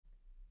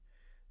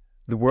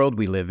The world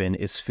we live in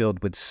is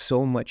filled with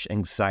so much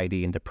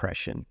anxiety and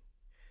depression.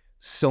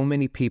 So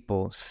many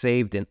people,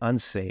 saved and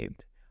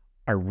unsaved,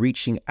 are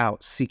reaching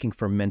out seeking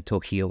for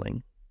mental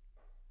healing.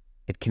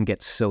 It can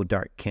get so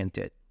dark, can't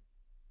it?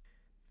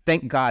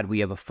 Thank God we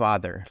have a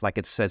Father, like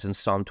it says in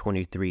Psalm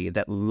 23,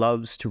 that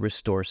loves to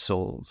restore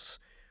souls.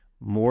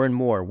 More and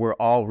more, we're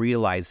all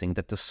realizing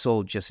that the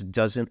soul just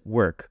doesn't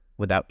work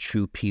without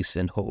true peace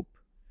and hope.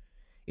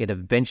 It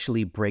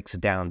eventually breaks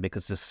down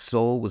because the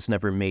soul was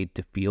never made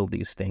to feel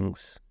these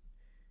things.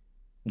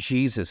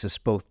 Jesus is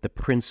both the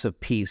Prince of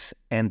Peace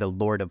and the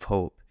Lord of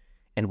Hope,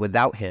 and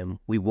without him,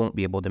 we won't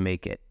be able to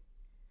make it.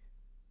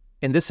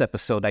 In this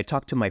episode, I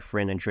talked to my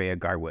friend Andrea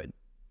Garwood.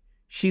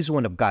 She's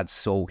one of God's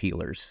soul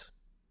healers.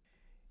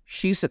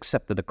 She's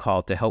accepted the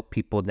call to help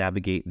people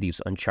navigate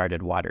these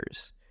uncharted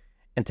waters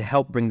and to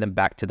help bring them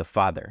back to the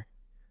Father,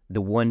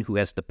 the one who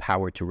has the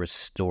power to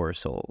restore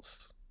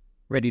souls.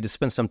 Ready to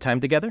spend some time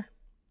together?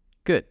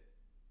 Good.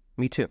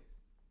 Me too.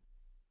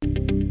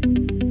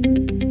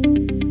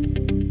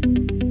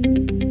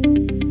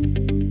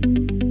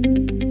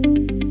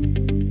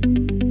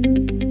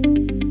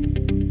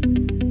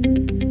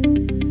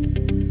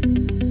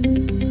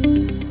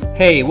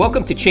 Hey,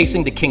 welcome to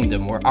Chasing the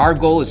Kingdom, where our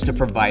goal is to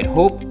provide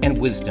hope and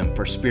wisdom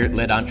for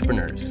spirit-led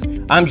entrepreneurs.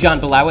 I'm John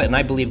Bilawit, and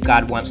I believe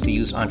God wants to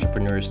use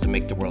entrepreneurs to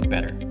make the world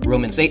better.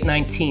 Romans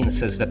 8:19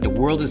 says that the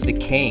world is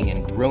decaying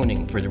and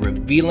groaning for the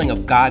revealing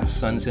of God's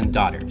sons and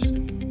daughters.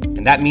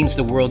 And that means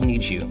the world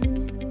needs you.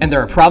 And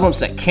there are problems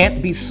that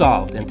can't be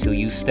solved until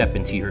you step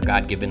into your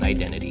God-given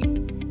identity.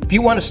 If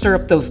you want to stir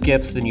up those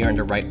gifts, then you're in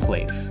the right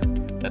place.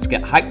 Let's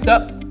get hyped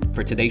up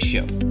for today's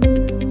show.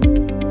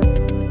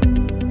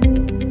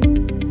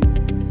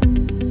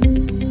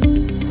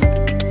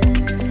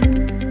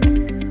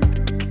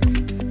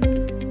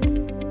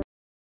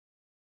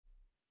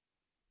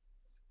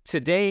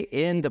 Today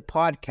in the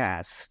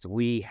podcast,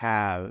 we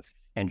have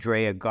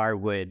Andrea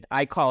Garwood.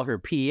 I call her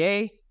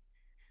PA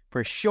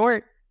for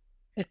short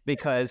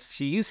because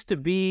she used to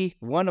be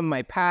one of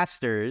my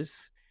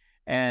pastors.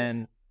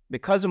 And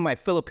because of my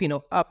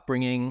Filipino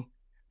upbringing,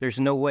 there's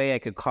no way I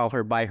could call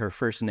her by her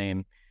first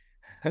name.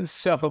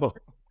 So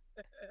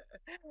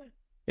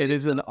it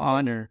is an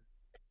honor.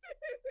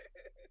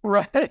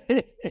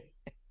 Right.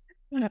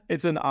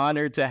 It's an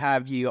honor to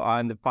have you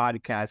on the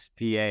podcast,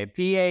 PA.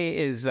 PA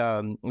is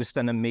just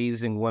an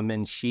amazing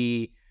woman.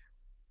 She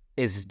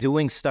is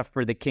doing stuff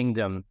for the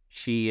kingdom.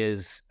 She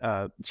has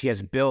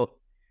built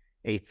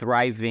a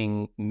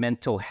thriving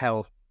mental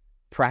health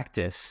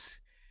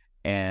practice,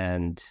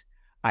 and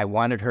I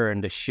wanted her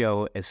in the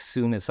show as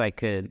soon as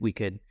we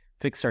could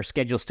fix our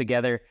schedules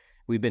together.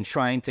 We've been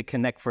trying to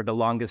connect for the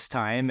longest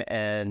time,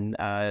 and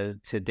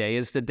today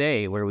is the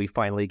day where we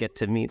finally get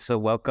to meet. So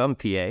welcome,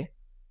 PA.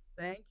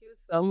 Thank you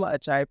so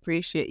much. I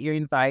appreciate you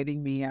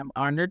inviting me. I'm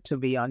honored to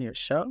be on your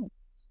show.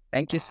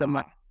 Thank you so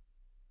much.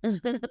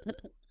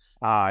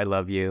 I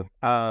love you.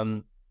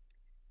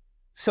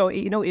 So,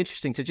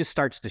 interesting to just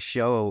starts to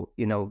show,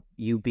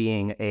 you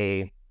being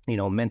a,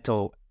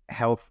 mental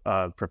health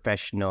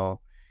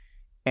professional.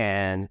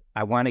 And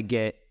I want to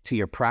get to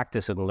your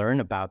practice and learn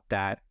about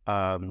that.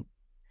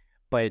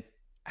 But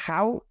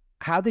how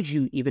did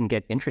you even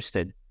get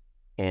interested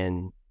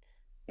in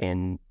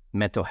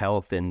mental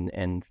health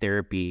and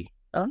therapy?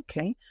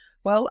 Okay.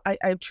 Well,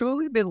 I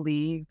truly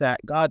believe that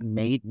God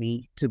made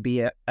me to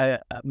be a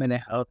mental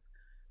health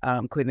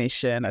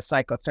clinician, a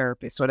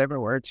psychotherapist,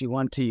 whatever words you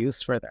want to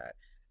use for that.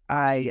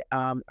 I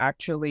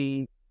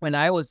actually, when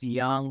I was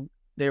young,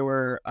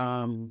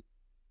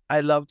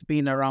 I loved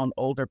being around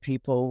older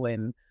people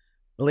and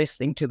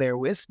listening to their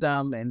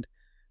wisdom. And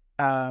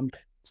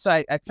so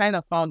I kind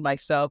of found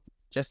myself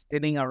just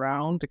sitting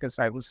around because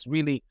I was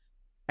really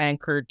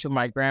anchored to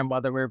my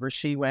grandmother. Wherever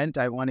she went,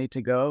 I wanted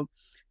to go.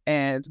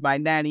 And my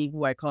nanny,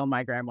 who I call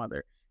my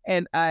grandmother.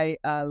 And I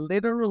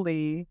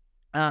literally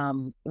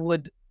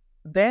would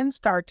then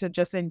start to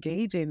just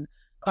engage in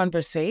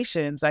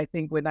conversations. I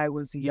think when I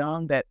was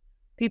young that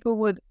people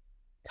would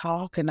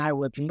talk and I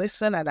would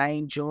listen, and I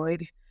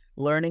enjoyed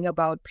learning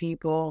about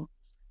people.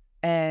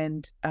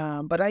 And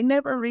but I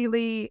never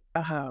really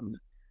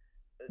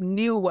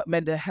knew what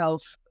mental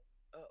health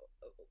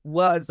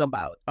was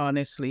about,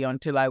 honestly,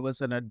 until I was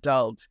an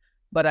adult.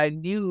 But I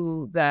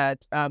knew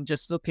that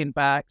just looking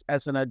back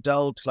as an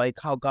adult, like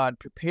how God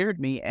prepared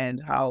me and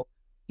how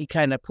he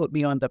kind of put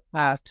me on the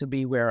path to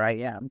be where I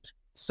am.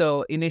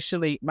 So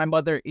initially, my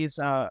mother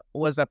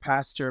was a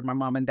pastor, my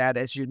mom and dad,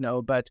 as you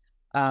know, but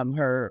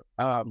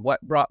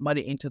what brought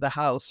money into the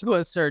house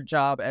was her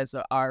job as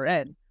a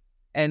RN.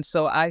 And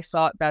so I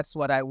thought that's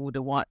what I would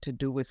want to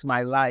do with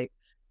my life.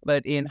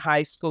 But in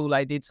high school,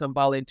 I did some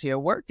volunteer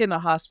work in a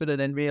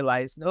hospital and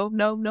realized, no.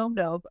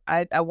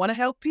 I want to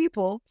help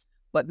people,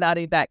 but not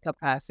in that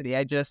capacity.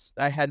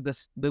 I had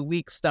the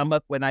weak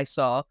stomach when I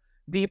saw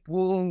deep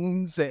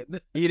wounds,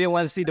 and you didn't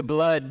want to see the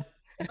blood.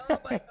 Oh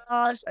my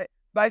gosh,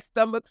 my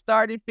stomach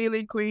started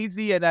feeling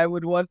queasy, and I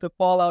would want to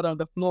fall out on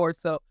the floor.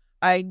 So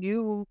I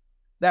knew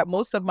that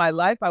most of my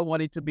life I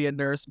wanted to be a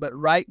nurse, but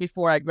right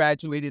before I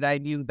graduated, I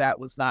knew that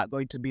was not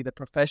going to be the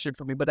profession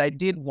for me. But I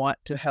did want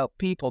to help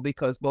people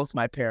because both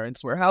my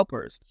parents were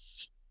helpers.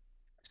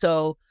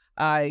 So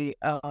I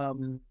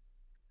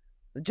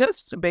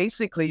just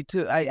basically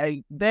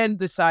I then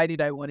decided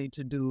I wanted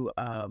to do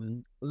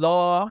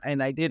law,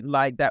 and I didn't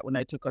like that when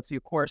I took a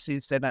few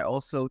courses. Then I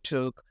also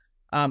took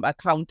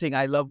accounting.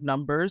 I love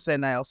numbers,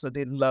 and I also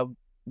didn't love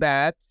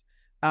that.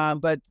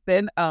 But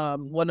then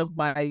one of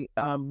my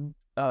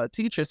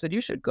teachers said,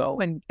 you should go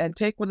and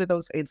take one of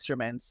those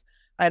instruments.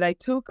 And I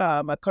took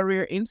a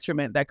career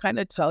instrument that kind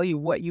of tell you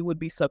what you would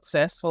be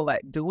successful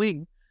at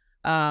doing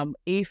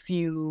if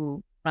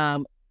you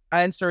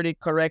answered it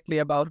correctly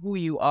about who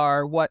you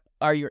are, what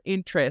are your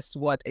interests,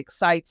 what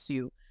excites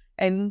you.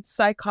 And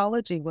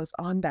psychology was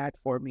on that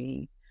for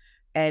me.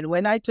 And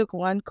when I took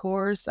one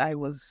course, I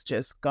was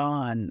just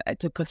gone. I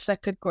took a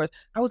second course,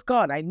 I was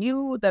gone. I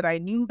knew that I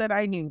knew that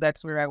I knew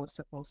that's where I was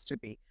supposed to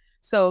be.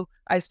 So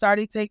I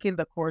started taking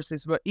the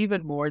courses, but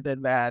even more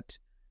than that,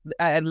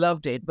 I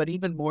loved it. But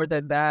even more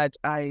than that,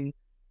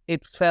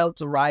 it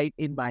felt right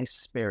in my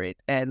spirit.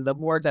 And the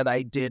more that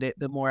I did it,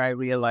 the more I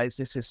realized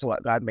this is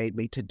what God made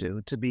me to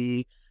do, to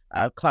be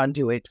a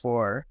conduit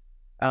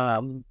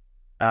um,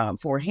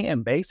 for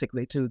Him,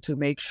 basically, to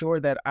make sure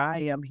that I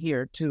am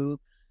here to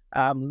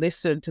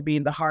listen, to be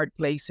in the hard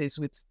places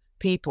with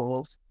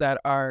people that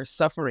are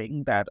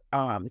suffering. That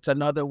it's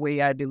another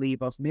way, I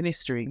believe, of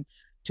ministering,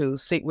 to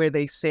sit where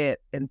they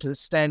sit and to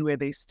stand where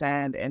they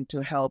stand and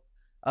to help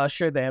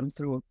usher them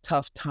through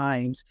tough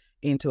times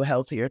into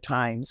healthier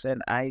times.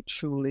 And I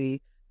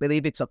truly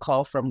believe it's a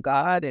call from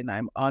God, and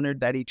I'm honored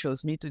that He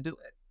chose me to do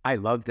it. I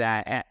love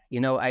that.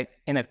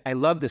 I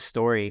love the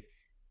story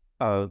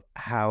of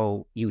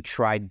how you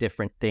tried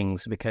different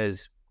things,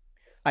 because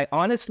I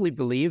honestly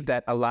believe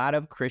that a lot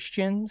of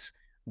Christians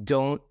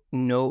don't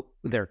know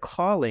their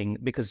calling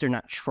because they're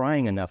not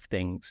trying enough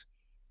things.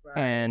 Right.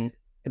 And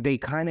they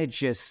kind of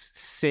just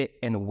sit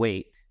and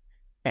wait,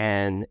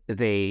 and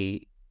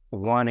they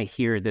want to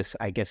hear this,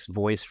 I guess,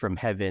 voice from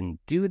heaven,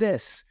 do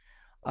this.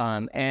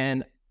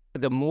 And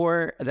the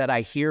more that I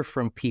hear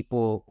from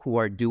people who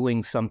are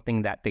doing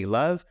something that they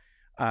love,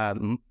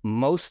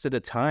 most of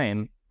the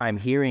time I'm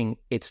hearing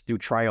it's through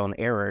trial and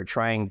error,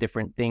 trying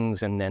different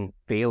things and then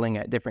failing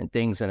at different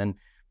things, and then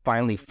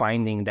finally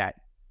finding that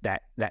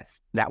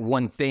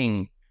one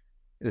thing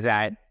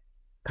that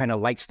kind of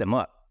lights them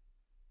up.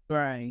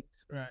 Right.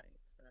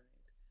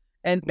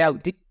 And Now,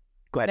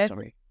 go ahead,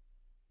 sorry.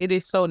 It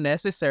is so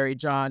necessary,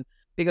 John,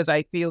 because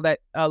I feel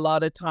that a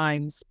lot of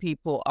times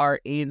people are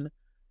in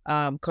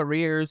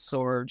careers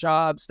or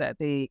jobs that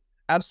they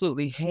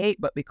absolutely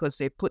hate, but because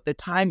they put the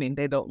time in,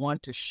 they don't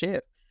want to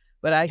shift.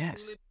 But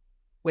Yes.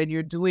 When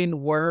you're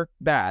doing work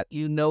that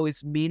you know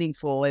is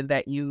meaningful and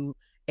that you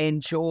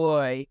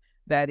enjoy,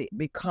 that it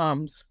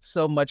becomes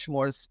so much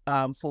more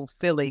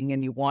fulfilling,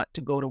 and you want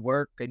to go to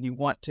work, and you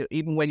want to,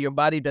 even when your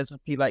body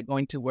doesn't feel like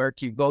going to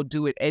work, you go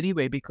do it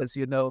anyway because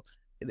you know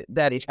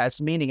that it has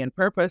meaning and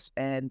purpose,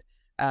 and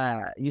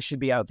you should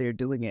be out there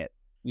doing it.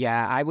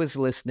 Yeah, I was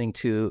listening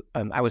to,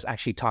 I was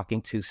actually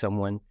talking to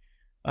someone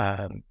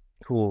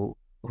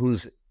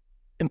who's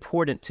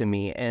important to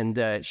me,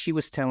 and she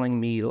was telling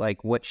me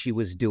like what she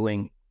was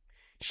doing.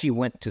 She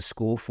went to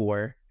school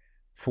for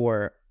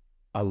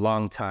a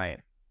long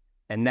time,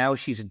 and now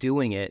she's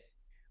doing it,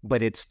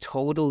 but it's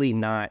totally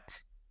not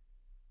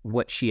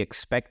what she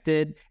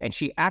expected. And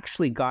she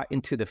actually got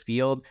into the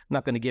field. I'm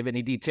not going to give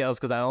any details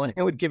because I don't want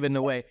to give it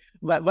away.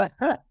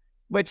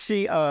 But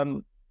she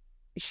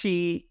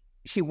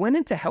went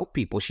in to help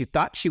people. She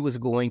thought she was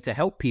going to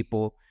help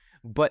people,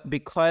 but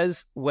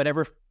because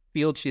whatever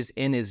field she's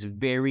in is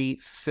very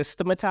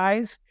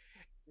systematized,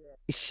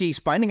 she's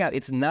finding out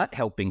it's not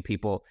helping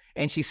people.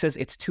 And she says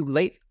it's too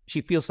late.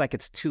 She feels like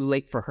it's too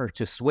late for her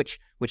to switch,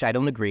 which I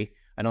don't agree.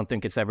 I don't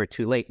think it's ever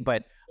too late,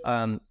 but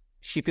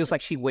she feels like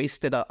she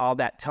wasted all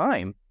that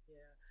time. Yeah.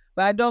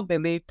 But I don't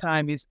believe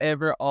time is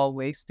ever all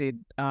wasted.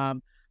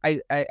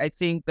 I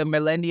think the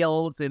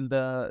millennials and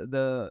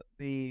the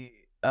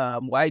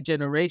Y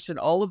generation,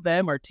 all of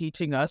them are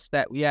teaching us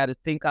that we had to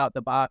think out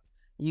the box,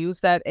 use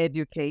that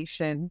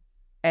education,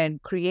 and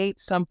create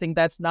something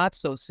that's not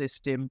so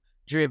system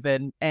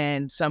driven,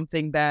 and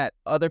something that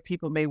other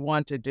people may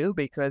want to do,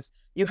 because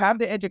you have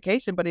the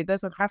education, but it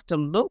doesn't have to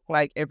look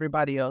like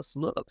everybody else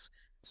looks.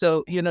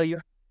 So, you know, you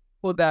have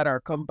people that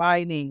are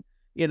combining,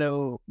 you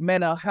know,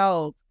 mental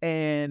health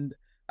and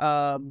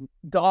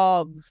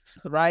dogs,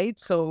 right?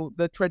 So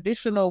the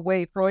traditional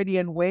way,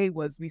 Freudian way,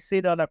 was we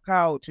sit on a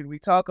couch and we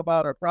talk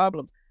about our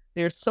problems.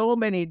 There's so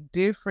many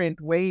different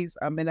ways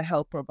a mental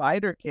health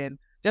provider can,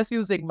 just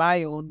using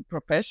my own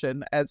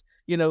profession as,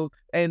 you know,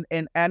 and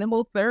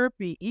animal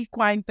therapy,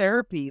 equine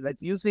therapy,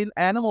 like using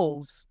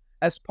animals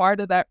as part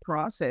of that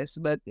process.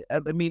 But I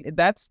mean,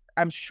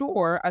 I'm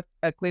sure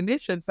a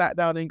clinician sat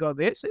down and go,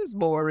 this is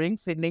boring,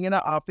 sitting in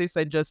an office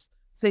and just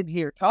sitting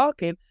here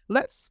talking.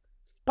 Let's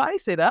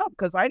spice it up,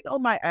 because I know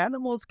my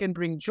animals can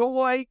bring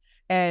joy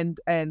and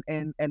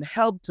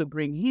help to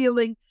bring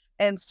healing.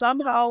 And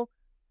somehow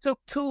took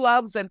two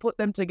loves and put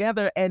them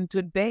together. And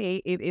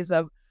today it is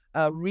a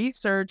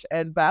research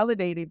and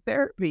validated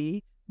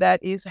therapy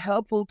that is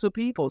helpful to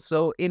people.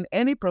 So in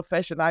any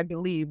profession, I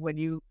believe when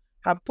you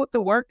have put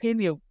the work in,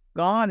 you've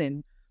gone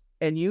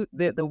and you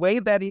the way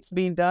that it's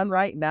being done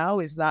right now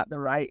is not the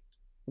right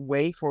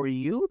way for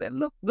you,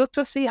 then look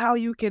to see how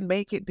you can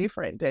make it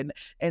different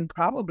and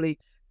probably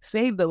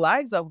save the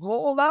lives of a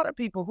whole lot of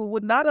people who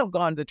would not have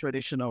gone the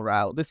traditional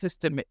route, the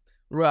systemic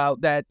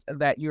route that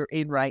you're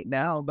in right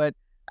now. But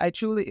I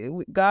truly,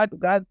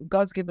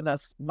 God's given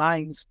us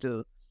minds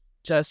to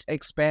just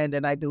expand,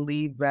 and I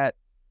believe that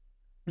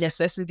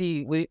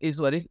necessity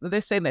is what is. They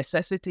say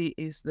necessity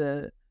is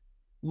the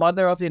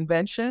mother of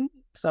invention.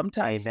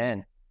 Sometimes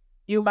Amen.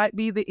 you might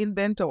be the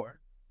inventor.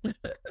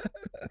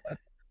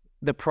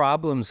 The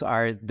problems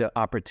are the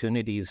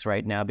opportunities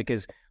right now,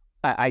 because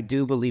I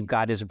do believe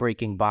God is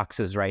breaking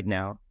boxes right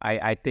now.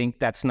 I think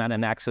that's not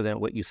an accident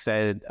what you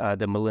said.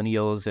 The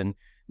millennials and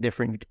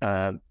different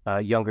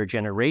younger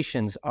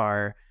generations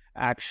are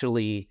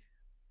actually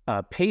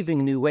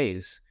paving new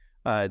ways,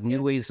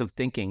 new ways of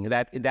thinking.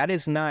 That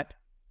is not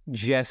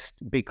just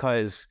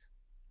because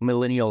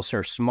millennials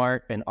are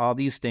smart and all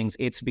these things.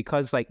 It's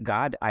because like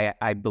God,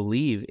 I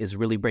believe, is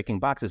really breaking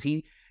boxes.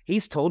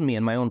 He's told me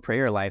in my own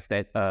prayer life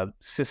that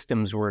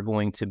systems were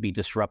going to be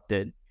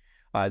disrupted.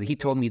 He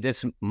told me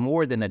this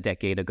more than a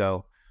decade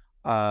ago.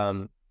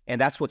 And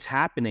that's what's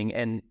happening.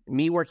 And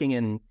me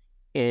working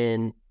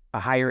in a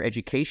higher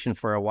education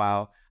for a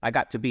while, I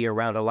got to be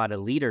around a lot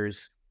of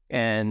leaders,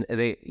 and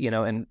they,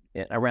 and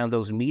around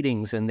those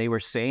meetings, and they were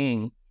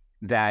saying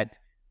that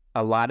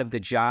a lot of the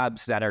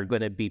jobs that are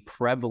going to be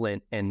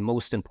prevalent and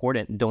most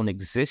important don't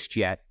exist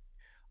yet.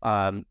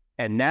 And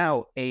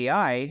now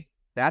AI,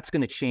 that's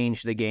going to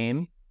change the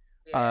game.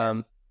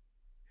 Yes.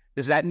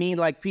 Does that mean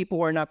like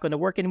people are not going to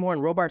work anymore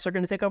and robots are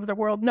going to take over the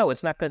world? No,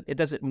 it's not going. It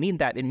doesn't mean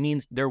that. It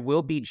means there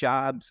will be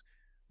jobs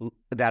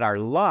that are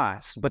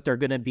lost, but there are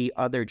going to be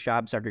other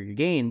jobs that are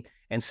gained.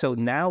 And so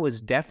now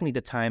is definitely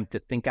the time to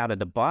think out of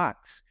the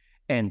box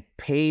and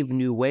pave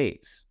new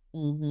ways.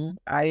 Mm-hmm.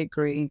 I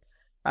agree.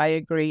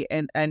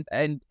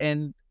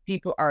 And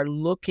people are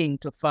looking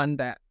to fund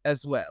that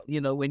as well.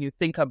 When you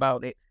think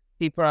about it,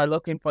 people are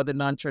looking for the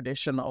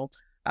non-traditional,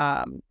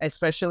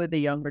 especially the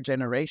younger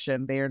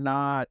generation. They're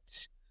not.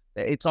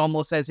 It's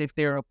almost as if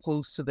they're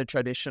opposed to the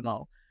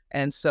traditional.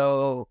 And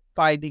so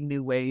finding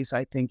new ways,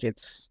 I think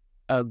it's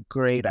a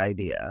great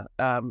idea.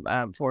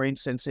 For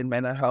instance, in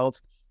mental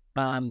health,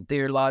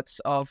 there are lots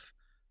of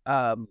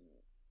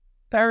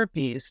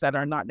therapies that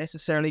are not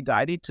necessarily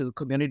guided to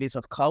communities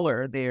of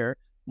color. They're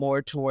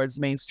more towards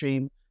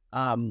mainstream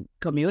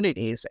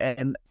communities.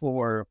 And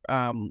for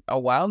a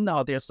while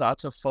now, there's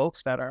lots of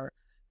folks that are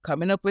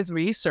coming up with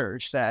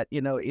research that,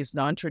 is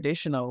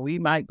non-traditional. We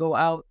might go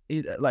out,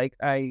 like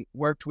I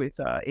worked with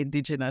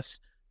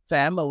indigenous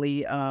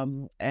family,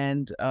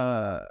 and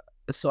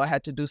so I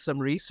had to do some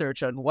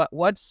research on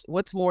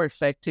what's more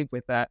effective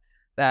with that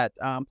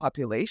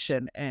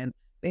population. And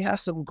they have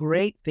some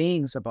great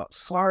things about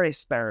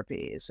forest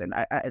therapies and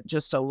I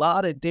just a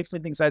lot of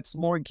different things that's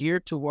more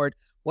geared toward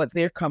what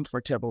they're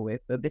comfortable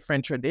with. The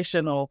different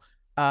traditional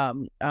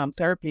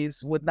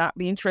therapies would not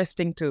be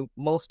interesting to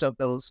most of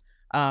those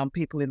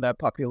people in that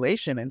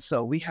population. And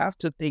so we have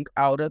to think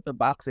out of the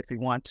box if we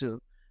want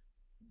to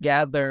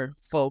gather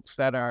folks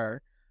that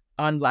are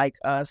unlike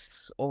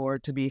us, or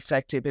to be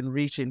effective in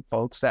reaching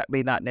folks that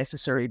may not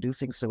necessarily do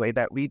things the way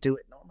that we do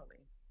it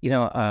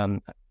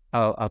normally.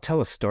 I'll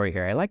tell a story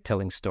here. I like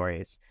telling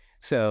stories.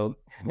 So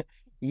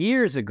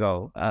years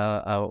ago,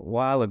 a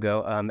while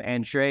ago,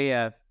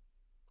 Andrea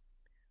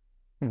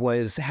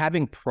was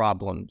having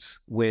problems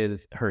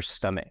with her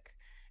stomach,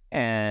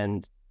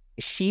 and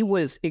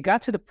it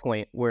got to the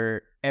point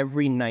where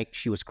every night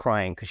she was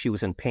crying because she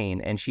was in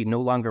pain and she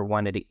no longer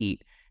wanted to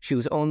eat. She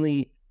was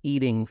only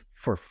eating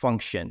for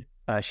function.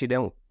 She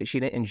didn't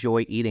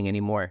enjoy eating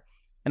anymore.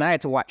 And I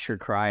had to watch her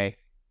cry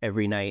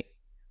every night.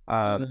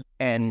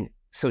 And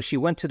so she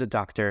went to the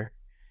doctor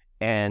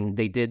and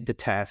they did the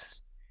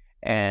test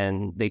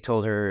and they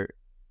told her,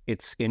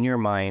 it's in your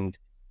mind.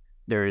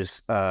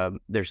 There's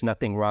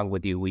nothing wrong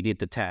with you. We did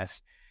the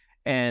test.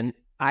 And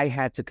I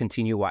had to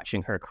continue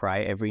watching her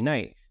cry every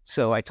night.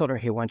 So I told her,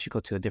 hey, why don't you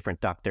go to a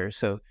different doctor?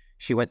 So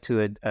she went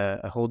to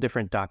a whole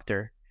different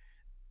doctor,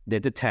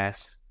 did the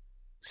test,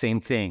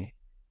 same thing,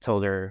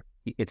 told her,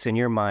 it's in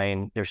your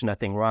mind. There's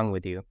nothing wrong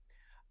with you.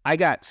 I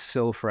got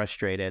so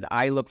frustrated.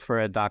 I looked for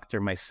a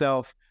doctor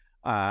myself.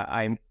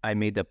 I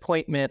made the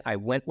appointment. I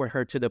went with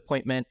her to the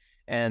appointment,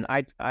 and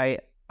I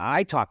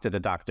talked to the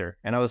doctor,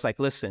 and I was like,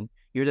 listen,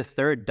 you're the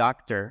third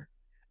doctor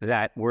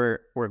that we're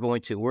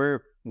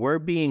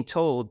being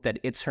told that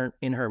it's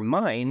in her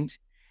mind,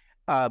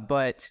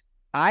 but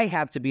I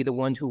have to be the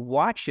one who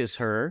watches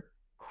her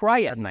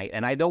cry at night,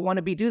 and I don't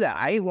want to do that.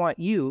 I want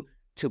you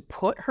to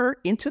put her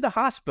into the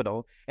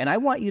hospital, and I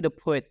want you to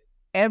put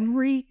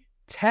every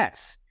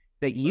test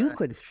that you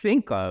could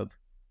think of,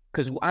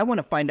 because I want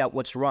to find out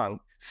what's wrong.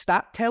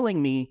 Stop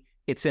telling me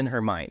it's in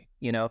her mind,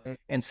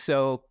 And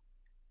so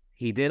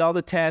he did all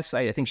the tests.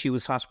 I think she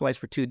was hospitalized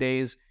for 2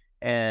 days.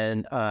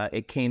 and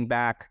it came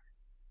back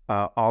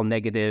all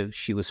negative.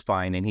 She was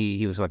fine, and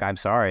he was like, "I'm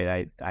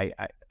sorry, I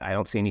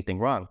don't see anything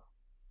wrong."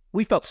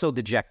 We felt so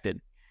dejected.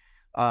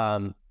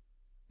 Um,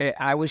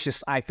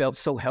 I felt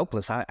so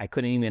helpless. I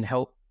couldn't even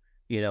help,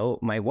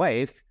 my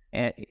wife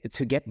and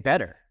to get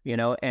better,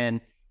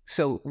 and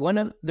so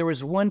there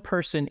was one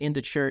person in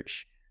the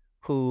church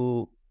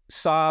who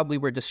saw we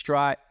were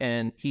distraught,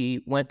 and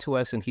he went to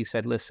us and he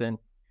said, "Listen,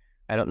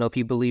 I don't know if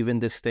you believe in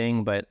this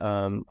thing, but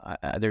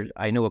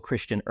I know a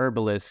Christian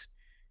herbalist,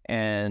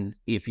 and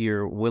if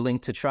you're willing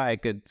to try, I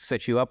could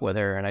set you up with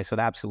her." And I said,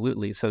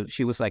 "Absolutely." So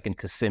she was like in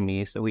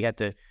Kissimmee, so we had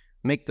to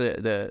make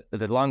the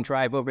long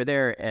drive over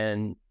there,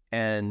 and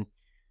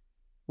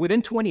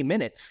within 20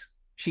 minutes,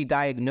 she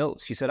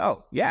diagnosed. She said,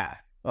 "Oh yeah,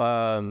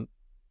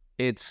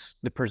 it's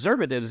the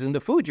preservatives in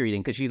the food you're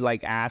eating," because she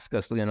like asked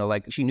us,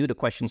 like she knew the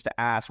questions to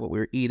ask, what we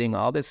were eating,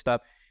 all this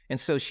stuff. And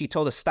so she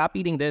told us, "Stop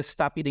eating this,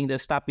 stop eating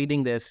this, stop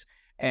eating this,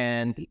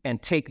 and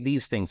take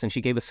these things." And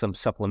she gave us some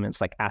supplements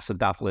like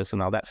acidophilus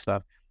and all that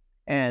stuff.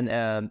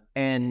 And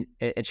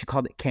she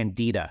called it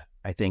Candida,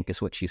 I think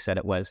is what she said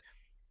it was.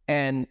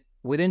 And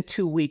within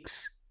 2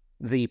 weeks,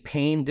 the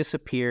pain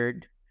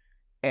disappeared,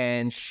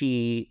 and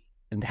she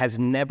has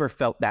never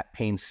felt that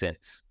pain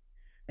since.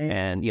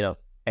 And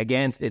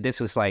again, this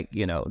was like,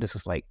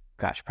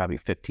 gosh, probably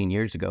 15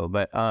 years ago.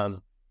 But I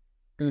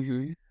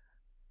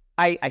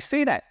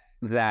say that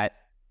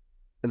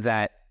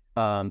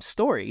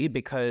story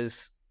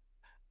because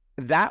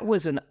that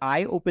was an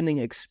eye-opening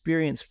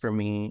experience for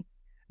me,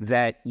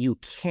 that you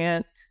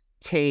can't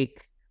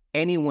take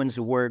anyone's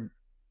word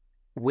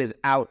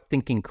without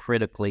thinking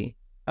critically,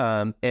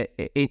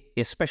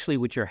 especially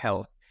with your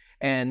health,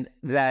 and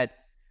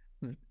that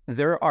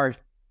there are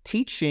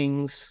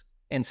teachings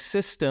and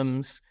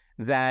systems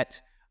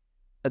that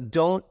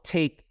don't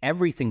take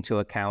everything to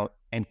account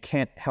and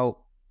can't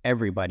help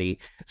everybody.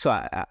 So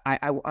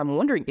I'm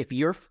wondering if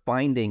you're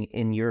finding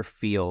in your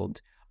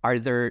field, are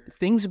there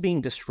things being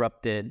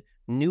disrupted,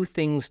 new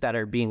things that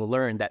are being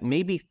learned, that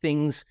maybe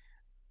things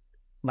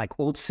like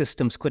old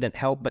systems couldn't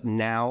help, but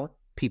now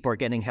people are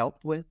getting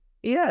helped with?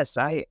 Yes,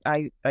 I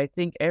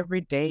think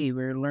every day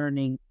we're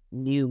learning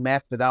new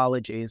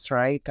methodologies,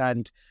 right?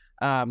 And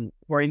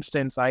for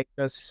instance, I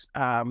just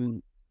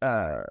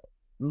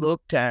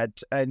looked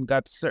at and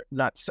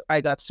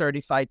I got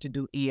certified to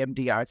do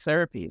EMDR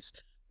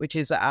therapies, which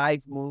is eye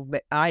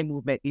movement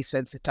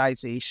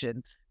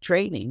desensitization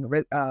training,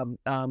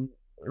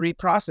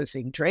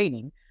 reprocessing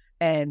training,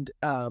 and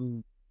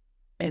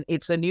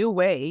it's a new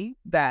way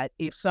that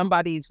if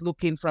somebody's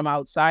looking from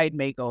outside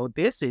may go,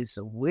 "This is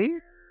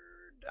weird.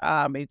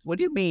 What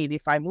do you mean?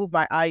 If I move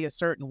my eye a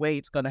certain way,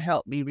 it's going to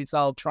help me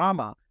resolve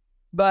trauma?"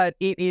 But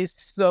it is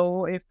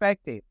so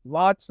effective.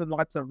 Lots and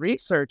lots of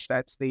research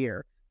that's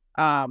there.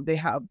 But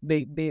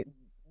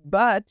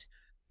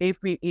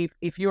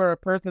if you're a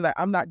person that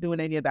I'm not doing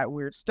any of that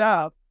weird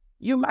stuff,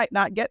 you might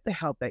not get the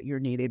help that you're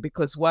needed,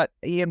 because what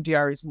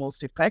EMDR is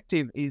most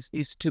effective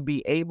is to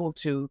be able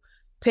to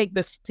take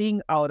the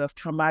sting out of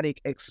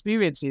traumatic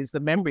experiences, the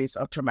memories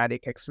of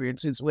traumatic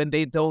experiences when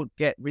they don't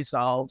get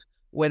resolved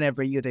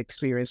whenever you'd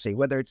experience it,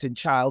 whether it's in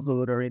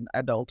childhood or in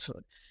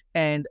adulthood.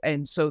 And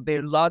so there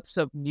are lots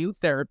of new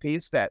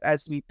therapies that,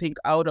 as we think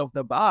out of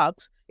the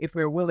box, if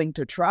we're willing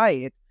to try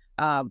it,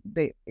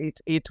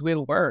 it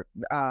will work.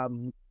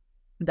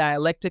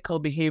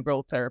 Dialectical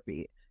behavioral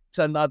therapy, it's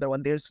another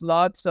one. There's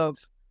lots of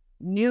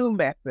new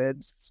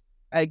methods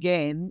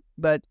again,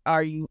 but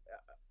are you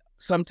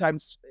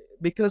sometimes,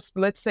 because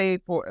let's say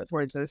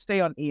for instance, stay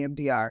on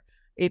EMDR,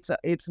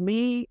 it's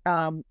me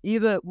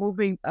either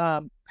moving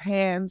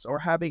hands or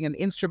having an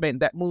instrument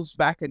that moves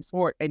back and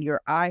forth, and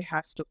your eye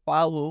has to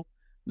follow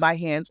my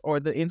hands or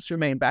the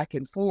instrument back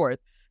and forth,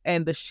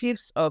 and the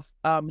shifts of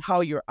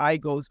how your eye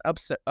goes up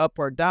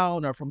or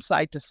down or from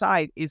side to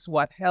side is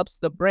what helps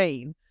the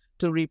brain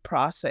to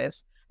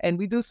reprocess. And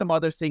we do some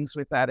other things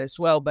with that as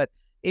well. But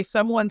if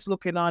someone's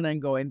looking on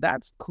and going,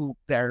 "That's cool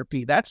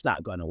therapy, that's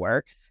not going to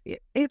work,"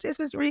 this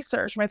is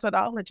research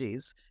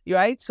methodologies,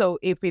 right? So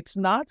if it's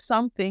not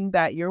something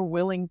that you're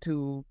willing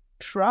to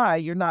try,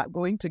 you're not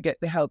going to get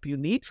the help you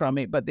need from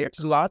it. But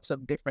there's lots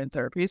of different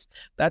therapies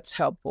that's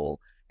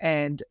helpful.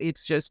 And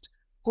it's just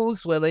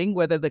who's willing,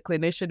 whether the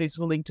clinician is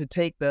willing to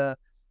take the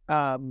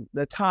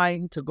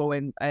time to go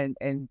in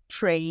and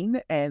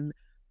train and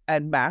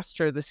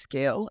master the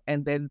skill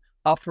and then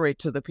offer it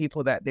to the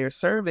people that they're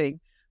serving.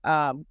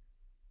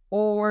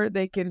 Or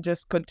they can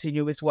just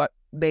continue with what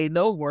they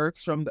know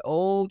works from the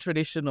old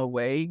traditional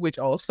way, which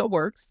also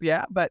works.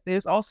 Yeah. But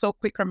there's also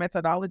quicker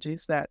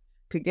methodologies that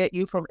could get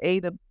you from A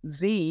to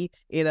Z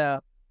in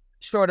a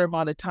shorter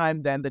amount of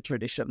time than the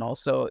traditional.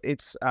 So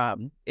it's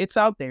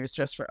out there. It's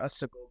just for us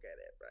to go get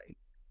it, right?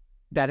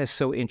 That is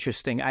so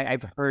interesting.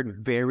 I've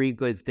heard very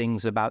good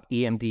things about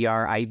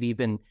EMDR. I've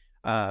even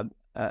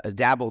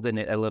dabbled in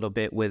it a little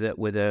bit with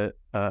a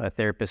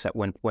therapist at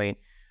one point.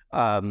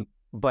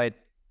 But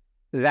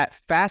that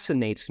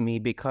fascinates me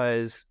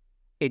because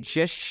it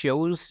just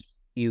shows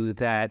you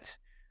that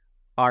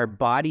our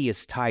body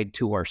is tied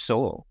to our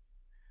soul.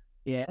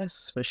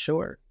 Yes, for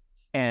sure.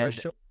 For And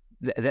sure.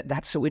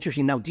 that's so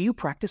interesting. Now, do you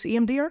practice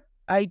EMDR?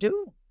 I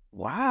do.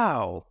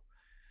 Wow.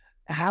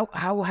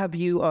 How have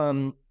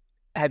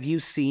you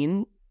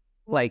seen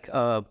like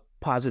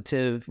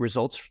positive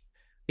results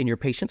in your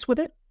patients with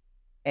it?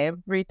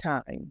 Every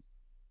time.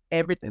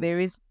 There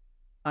is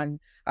one.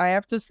 I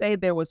have to say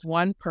there was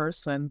one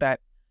person that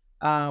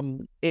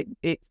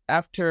it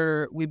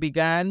after we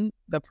began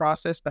the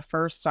process the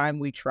first time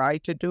we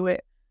tried to do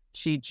it,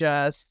 she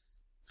just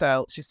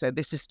she said,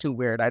 "This is too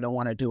weird. I don't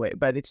want to do it."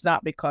 But it's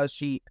not because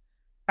she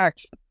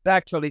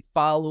actually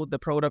followed the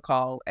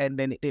protocol and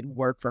then it didn't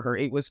work for her.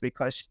 It was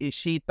because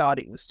she thought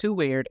it was too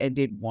weird and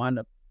didn't want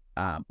to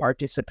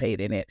participate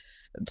in it.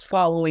 It's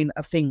following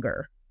a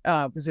finger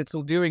because it's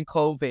during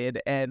COVID,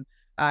 and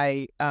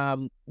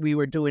we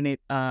were doing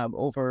it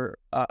over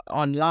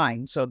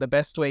online. So the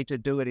best way to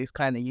do it is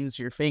kind of use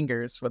your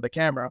fingers for the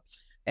camera.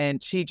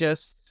 And she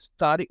just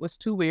thought it was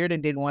too weird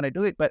and didn't want to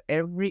do it. But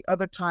every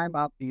other time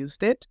I've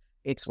used it,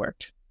 it's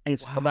worked.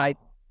 It's Wow.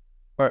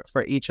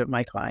 for each of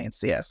my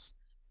clients. Yes.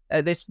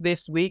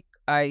 This week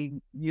I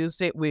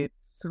used it with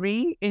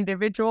 3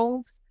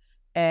 individuals,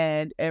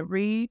 and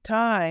every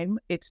time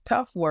it's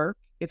tough work.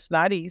 It's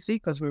not easy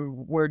because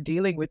we're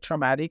dealing with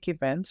traumatic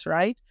events,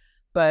 right?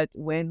 But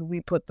when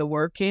we put the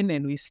work in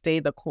and we stay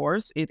the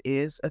course, it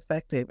is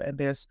effective. And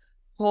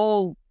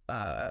whole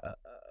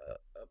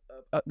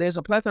there's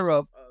a plethora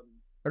of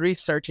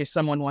research. If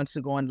someone wants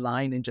to go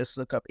online and just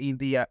look up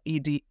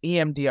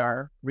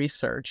EMDR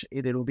research,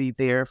 it'll be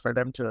there for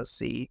them to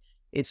see.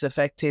 It's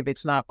effective.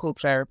 It's not cool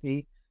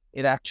therapy.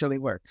 It actually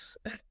works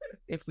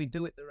if we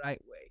do it the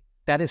right way.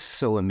 That is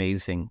so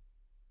amazing.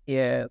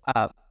 Yes.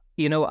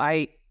 You know,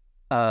 I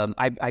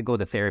go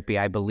to therapy.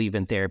 I believe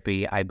in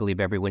therapy. I believe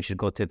everyone should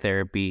go to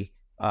therapy.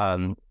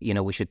 You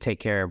know, we should take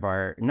care of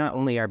not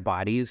only our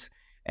bodies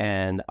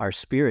and our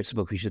spirits,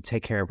 but we should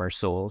take care of our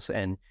souls.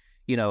 And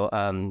you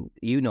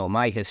know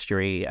my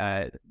history,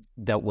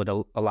 dealt with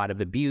a lot of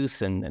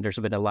abuse, and there's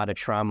been a lot of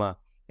trauma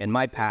in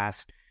my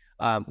past.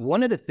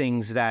 One of the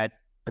things that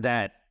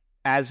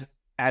as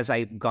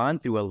I've gone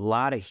through a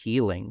lot of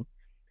healing,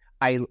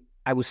 I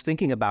was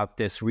thinking about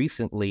this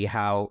recently,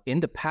 how in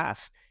the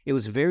past, it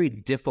was very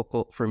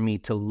difficult for me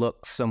to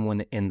look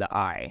someone in the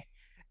eye.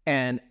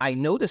 And I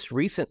noticed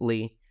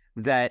recently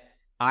that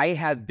I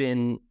have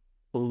been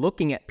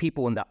looking at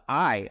people in the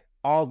eye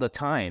all the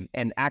time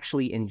and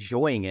actually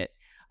enjoying it.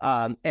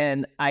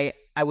 And I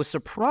was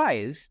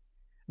surprised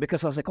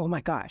because I was like, oh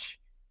my gosh,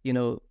 you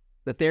know,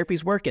 the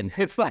therapy's working.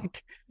 It's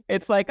like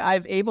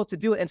I'm able to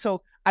do it. And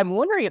so I'm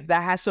wondering if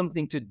that has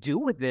something to do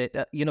with it,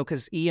 you know,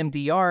 because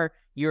EMDR,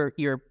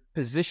 you're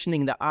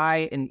positioning the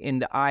eye,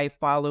 and the eye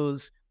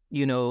follows,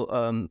 you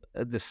know,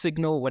 the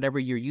signal, whatever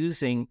you're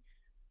using.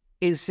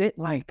 Is it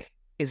like,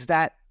 does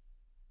that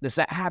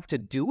have to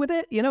do with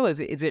it? You know, is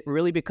it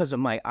really because of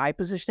my eye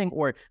positioning,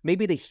 or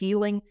maybe the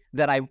healing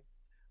that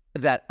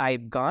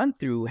I've gone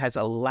through has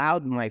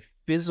allowed my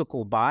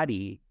physical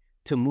body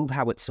to move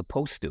how it's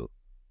supposed to?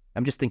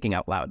 I'm just thinking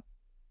out loud.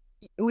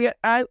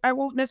 I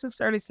won't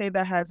necessarily say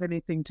that has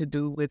anything to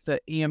do with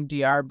the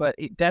EMDR, but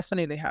it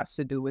definitely has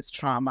to do with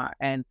trauma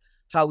and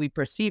how we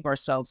perceive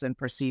ourselves and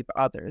perceive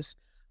others.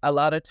 A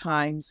lot of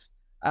times,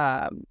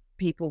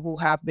 people who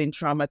have been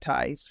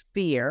traumatized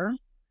fear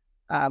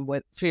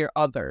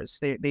others.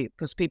 They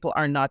because people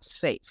are not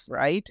safe,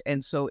 right?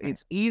 And so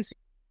it's easy.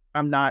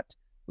 I'm not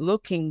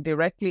looking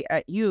directly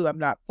at you. I'm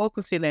not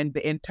focusing on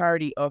the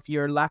entirety of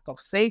your lack of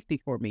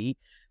safety for me,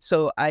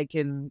 so I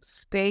can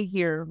stay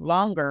here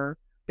longer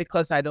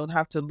because I don't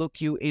have to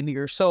look you in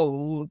your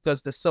soul,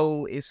 because the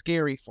soul is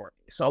scary for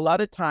me. So a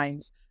lot of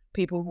times,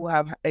 people who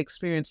have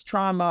experienced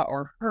trauma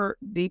or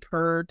deep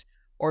hurt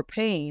or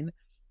pain,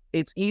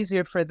 it's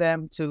easier for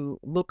them to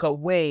look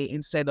away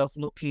instead of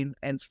looking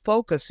and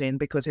focusing,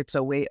 because it's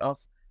a way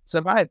of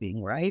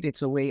surviving, right?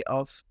 It's a way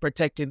of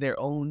protecting their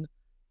own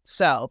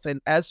self.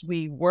 And as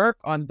we work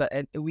on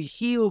and we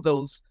heal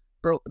those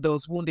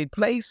wounded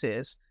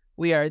places,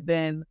 we are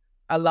then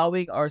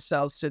allowing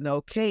ourselves to know,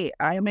 okay,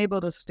 I am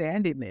able to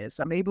stand in this.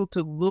 I'm able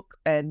to look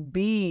and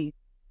be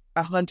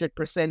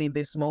 100% in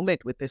this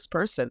moment with this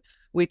person,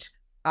 which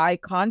eye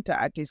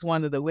contact is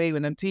one of the way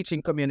when I'm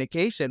teaching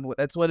communication.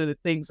 That's one of the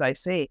things I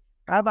say,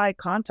 have eye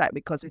contact,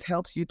 because it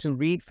helps you to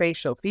read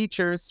facial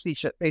features,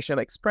 facial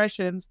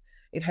expressions.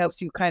 It helps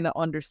you kind of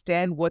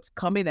understand what's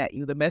coming at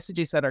you, the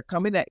messages that are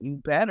coming at you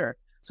better.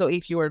 So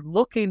if you are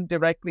looking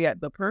directly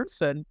at the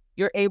person,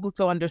 you're able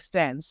to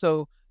understand.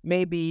 So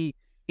maybe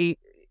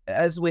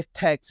as with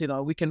text, you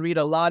know, we can read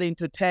a lot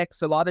into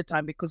text a lot of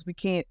time because we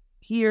can't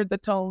hear the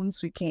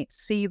tones, we can't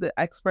see the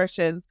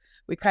expressions.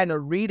 We're kind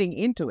of reading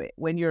into it.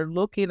 When you're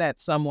looking at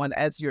someone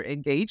as you're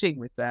engaging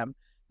with them,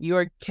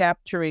 you're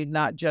capturing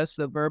not just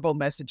the verbal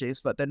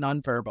messages, but the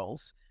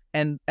nonverbals.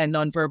 And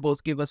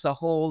nonverbals give us a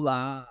whole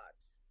lot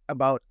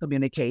about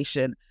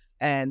communication.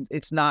 And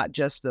it's not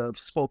just the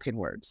spoken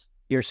words.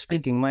 You're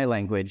speaking my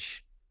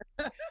language.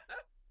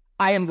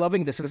 I am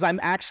loving this because I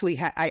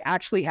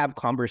actually have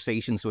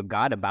conversations with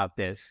God about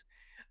this,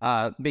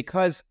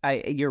 because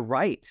you're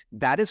right.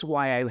 That is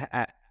why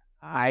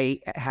I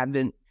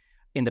haven't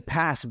in the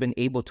past been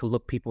able to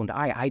look people in the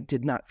eye, I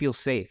did not feel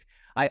safe.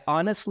 I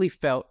honestly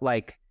felt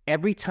like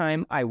every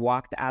time I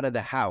walked out of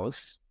the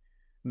house,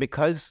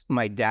 because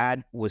my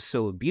dad was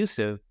so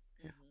abusive,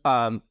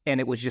 and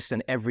it was just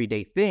an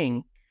everyday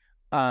thing,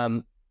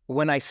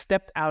 when I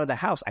stepped out of the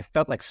house, I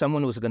felt like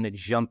someone was going to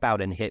jump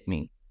out and hit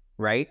me,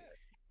 right?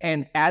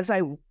 And as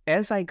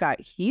I got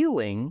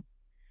healing,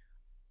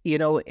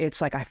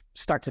 it's like I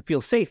start to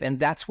feel safe. And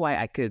that's why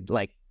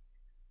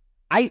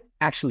I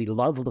actually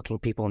love looking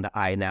people in the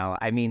eye now.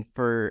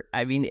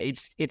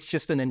 It's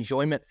just an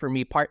enjoyment for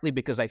me, partly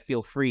because I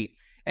feel free.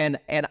 And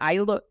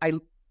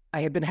I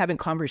have been having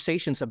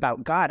conversations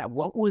about God.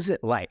 What was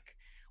it like?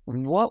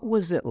 What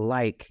was it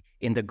like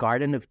in the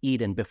Garden of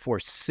Eden before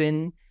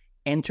sin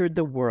entered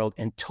the world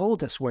and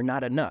told us we're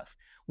not enough?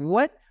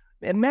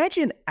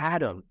 Imagine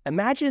Adam,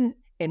 imagine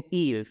and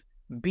Eve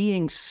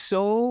being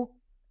so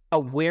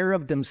aware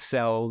of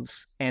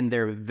themselves and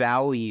their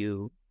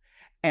value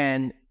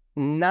and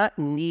not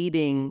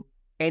needing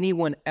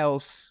anyone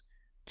else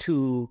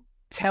to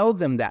tell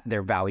them that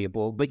they're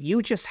valuable, but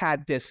you just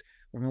had this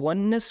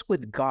oneness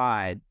with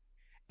God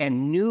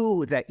and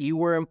knew that you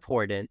were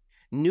important,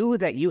 knew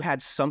that you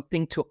had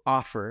something to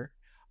offer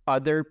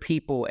other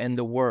people in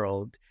the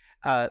world.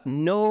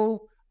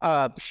 No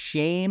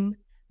shame,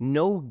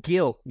 no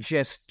guilt,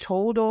 just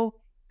total,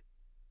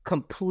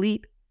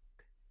 complete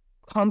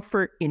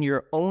comfort in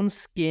your own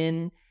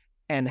skin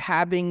and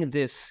having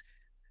this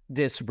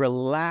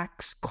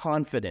relaxed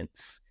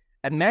confidence.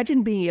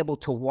 Imagine being able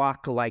to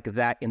walk like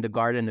that in the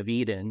Garden of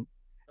Eden,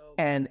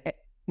 and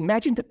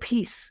imagine the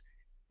peace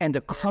and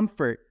the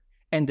comfort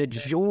and the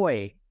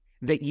joy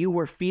that you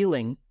were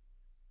feeling.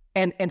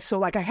 And so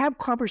like I have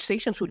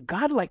conversations with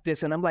God like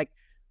this, and I'm like,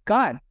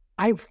 God,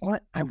 I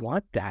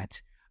want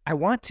that. I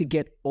want to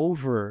get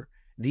over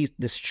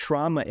this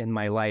trauma in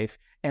my life,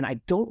 and I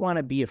don't want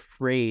to be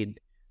afraid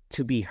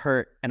to be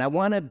hurt. And I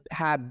want to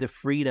have the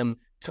freedom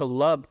to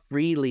love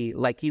freely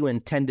like you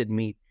intended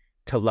me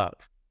to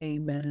love.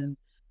 Amen.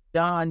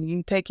 Don,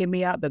 you taking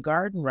me out the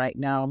garden right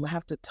now. I'm gonna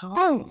have to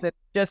talk.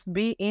 Just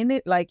be in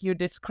it like you're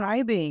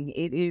describing.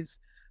 It is.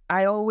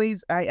 I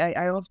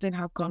often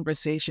have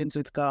conversations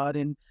with God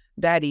and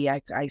Daddy.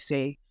 I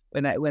say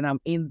when I'm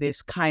in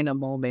this kind of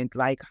moment,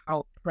 like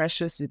how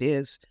precious it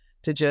is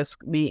to just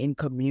be in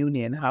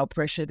communion. How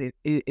precious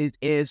it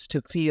is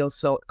to feel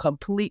so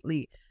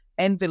completely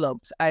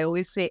enveloped. I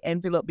always say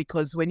envelope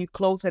because when you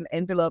close an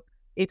envelope,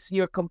 it's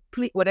your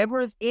complete, whatever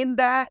is in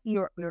that,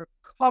 you're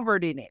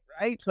covered in it,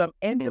 right? So I'm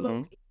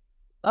enveloped in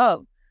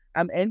love.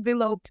 I'm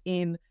enveloped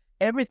in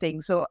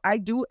everything. So I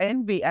do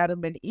envy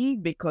Adam and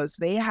Eve because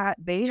they had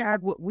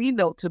what we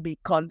know to be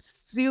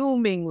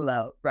consuming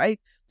love, right?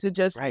 To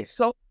just be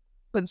so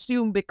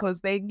consumed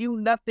because they knew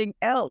nothing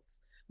else.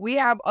 We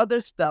have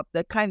other stuff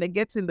that kind of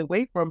gets in the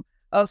way from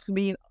us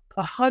being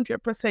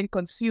 100%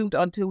 consumed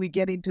until we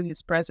get into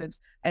his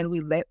presence and we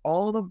let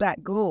all of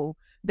that go.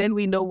 Then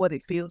we know what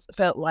it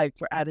felt like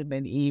for Adam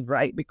and Eve,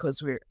 right?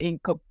 Because we're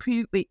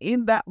completely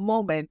in that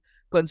moment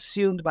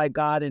consumed by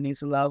God and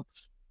his love.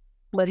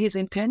 But his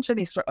intention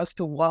is for us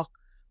to walk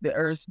the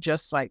earth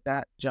just like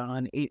that,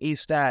 John. It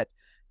is that,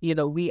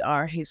 we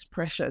are his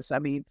precious. I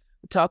mean,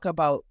 talk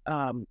about,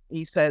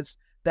 he says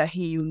that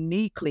he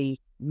uniquely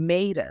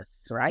made us,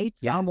 right?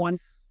 Yes. Someone.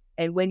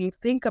 And when you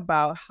think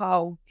about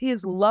how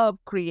his love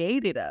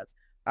created us,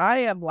 I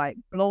am like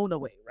blown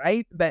away,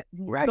 right? That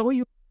so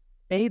you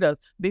made us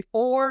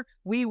before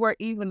we were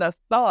even a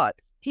thought.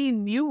 He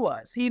knew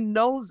us. He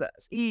knows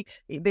us.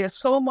 There's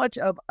so much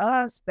of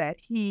us that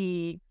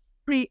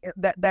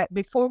that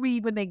before we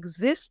even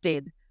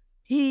existed,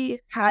 he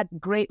had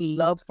great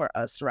love for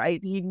us,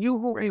 right? He knew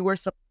who we were.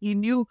 So he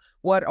knew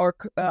what our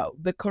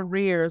the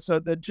careers or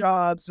the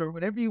jobs or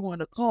whatever you want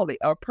to call it,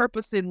 our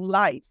purpose in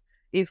life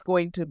is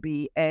going to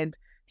be. And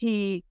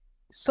he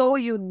so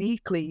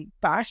uniquely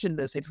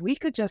fashioned us. If we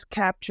could just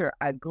capture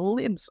a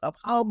glimpse of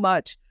how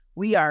much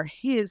we are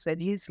his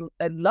and he's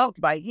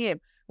loved by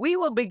him, we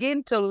will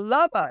begin to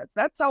love us.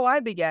 That's how I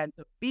began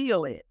to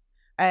feel it.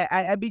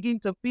 I begin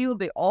to feel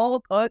the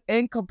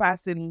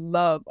all-encompassing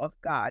love of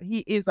God. He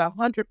is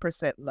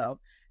 100% love.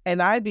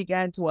 And I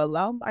began to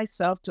allow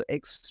myself to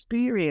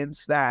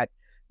experience that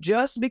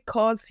just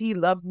because he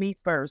loved me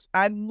first.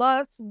 I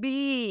must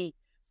be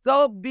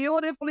so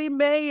beautifully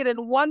made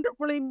and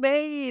wonderfully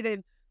made.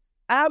 And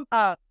I'm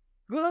a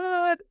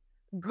good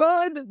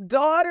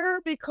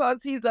daughter because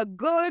he's a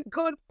good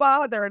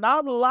father. And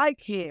I'm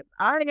like him.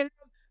 I am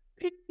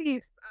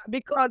peace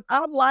because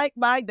I'm like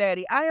my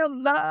daddy. I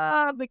am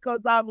love because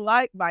I'm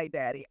like my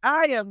daddy.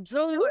 I am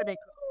joy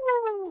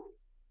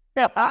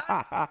because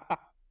I'm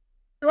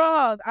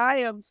strong. I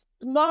am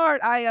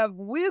smart. I have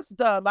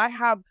wisdom.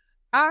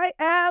 I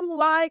am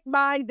like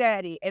my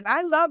daddy. And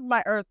I love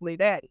my earthly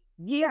daddy.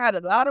 He had a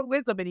lot of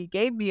wisdom and he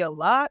gave me a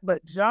lot.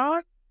 But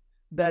John,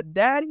 the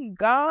daddy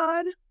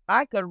God,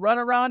 I could run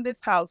around this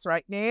house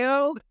right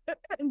now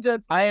and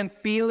just. I am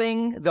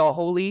feeling the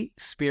Holy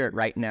Spirit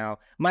right now.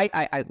 My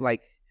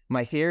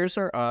hairs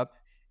are up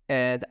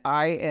and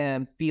I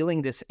am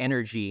feeling this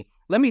energy.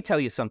 Let me tell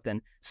you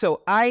something.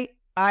 So I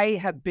I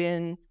have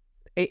been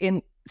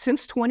in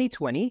since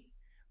 2020.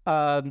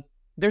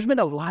 There's been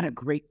a lot of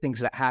great things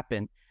that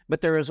happen,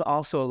 but there is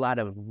also a lot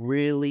of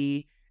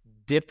really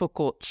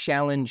difficult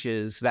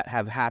challenges that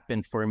have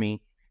happened for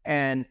me,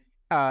 and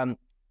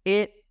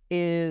it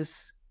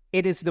is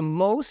it is the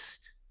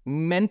most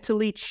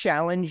mentally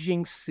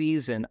challenging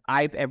season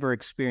I've ever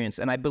experienced,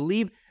 and I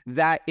believe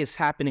that is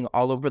happening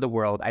all over the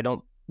world. I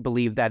don't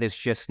believe that is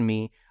just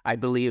me. I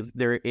believe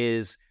there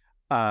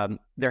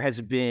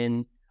has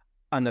been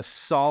an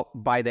assault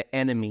by the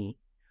enemy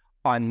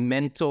on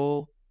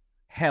mental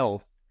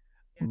health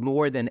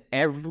more than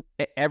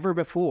ever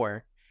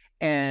before.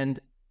 And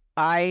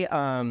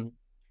I,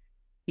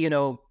 you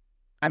know,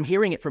 I'm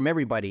hearing it from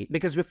everybody,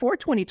 because before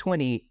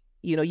 2020,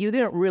 you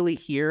didn't really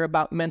hear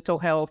about mental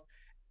health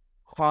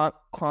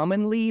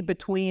commonly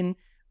between,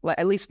 like,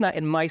 at least not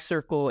in my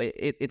circle.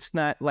 It's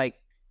not like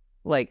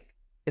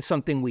it's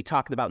something we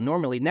talked about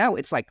normally. Now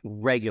it's like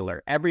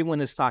regular. Everyone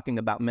is talking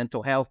about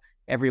mental health.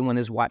 Everyone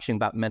is watching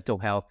about mental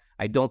health.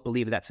 I don't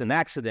believe that's an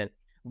accident.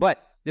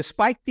 But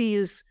despite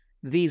these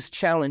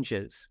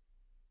challenges,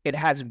 it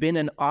has been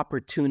an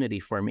opportunity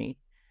for me.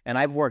 And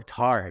I've worked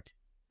hard.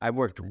 I've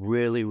worked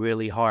really,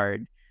 really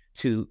hard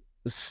to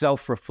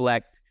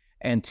self-reflect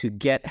and to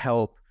get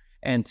help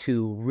and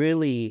to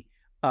really,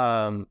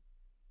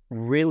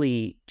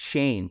 really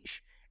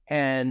change.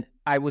 And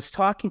I was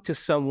talking to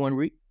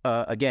someone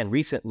again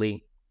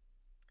recently,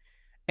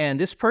 and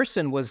this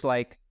person was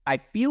like, I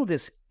feel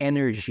this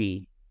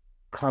energy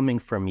coming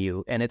from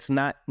you, and it's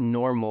not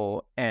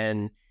normal,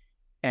 and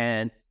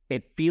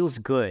it feels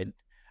good.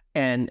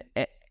 And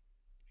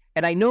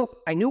I knew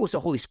it was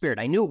the Holy Spirit.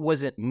 I knew it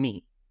wasn't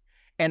me.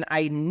 And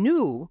I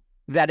knew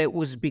that it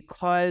was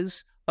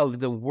because of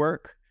the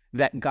work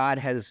that God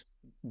has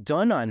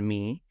done on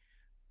me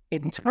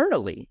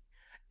internally.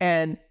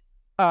 And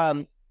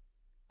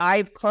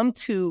I've come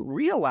to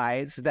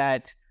realize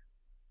that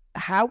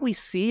how we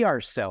see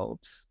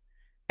ourselves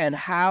and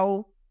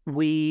how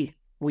we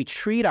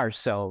treat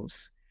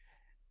ourselves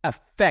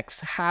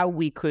affects how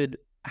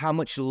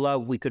much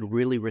love we could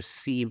really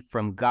receive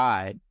from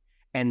God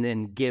and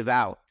then give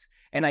out.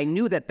 And I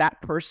knew that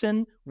that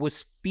person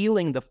was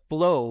feeling the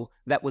flow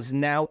that was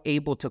now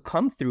able to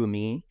come through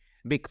me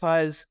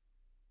because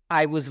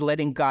I was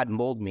letting God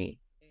mold me.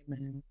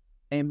 Amen.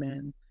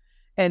 Amen.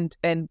 And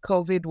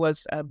COVID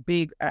was a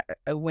big,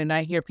 when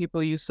I hear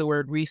people use the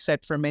word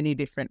reset for many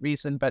different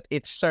reasons, but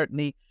it's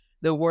certainly,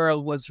 the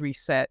world was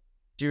reset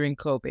during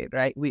COVID,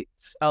 right?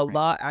 A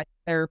lot of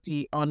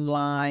therapy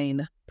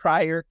online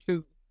prior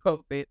to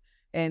COVID.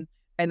 And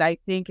I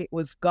think it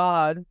was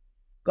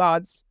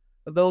God's,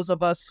 those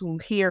of us who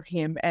hear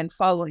him and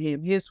follow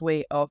him, his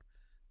way of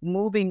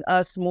moving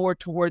us more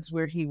towards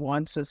where he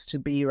wants us to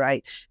be,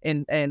 right?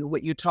 And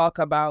what you talk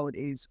about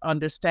is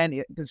understanding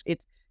it, because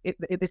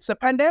it's a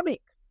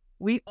pandemic.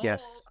 We all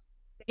Yes.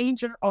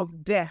 danger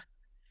of death.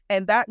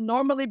 And that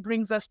normally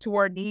brings us to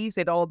our knees.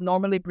 It all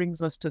normally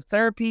brings us to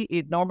therapy.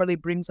 It normally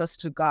brings us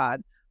to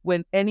God.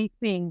 When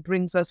anything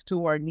brings us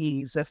to our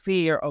knees, the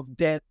fear of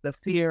death, the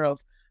fear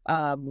of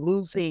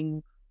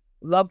losing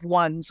loved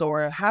ones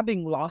or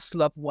having lost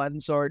loved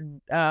ones, or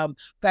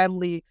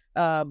family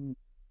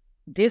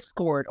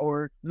discord,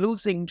 or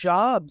losing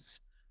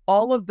jobs,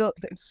 all of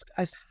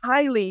it's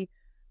highly,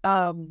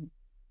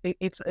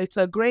 it's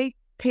a great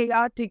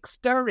chaotic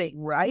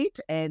stirring, right?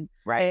 And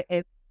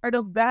part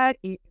of that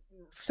is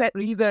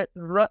either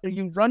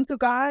you run to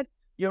God,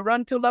 you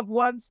run to loved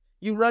ones,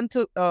 you run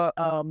to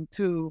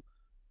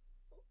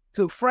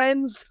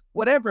friends,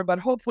 whatever. But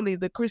hopefully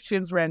the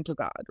Christians ran to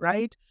God,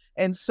 right?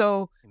 And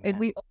so, and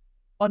we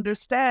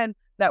understand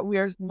that we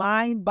are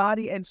mind,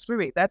 body, and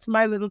spirit. That's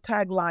my little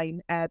tagline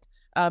at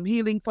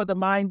Healing for the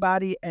Mind,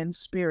 Body, and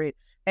Spirit.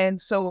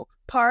 And so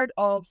part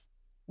of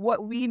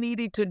what we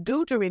needed to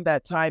do during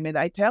that time, and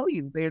I tell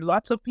you, there are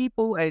lots of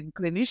people and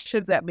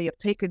clinicians that may have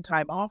taken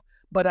time off,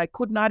 but I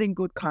could not in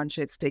good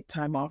conscience take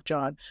time off,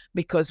 John,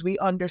 because we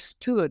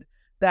understood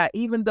that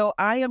even though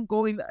I'm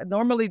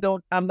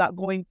not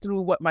going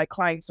through what my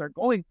clients are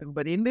going through,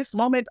 but in this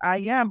moment I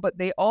am. But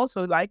they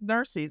also, like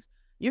nurses,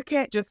 you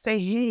can't just say,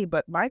 hey,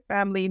 but my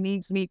family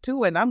needs me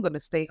too, and I'm going to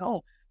stay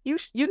home. You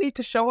need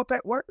to show up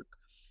at work.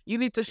 You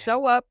need to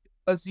show up,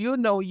 because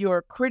you're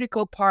a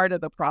critical part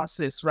of the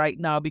process right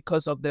now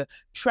because of the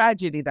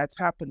tragedy that's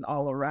happened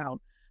all around.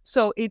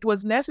 So it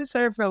was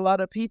necessary for a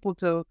lot of people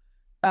to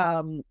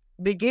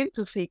begin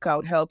to seek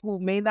out help who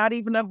may not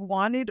even have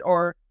wanted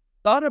or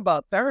thought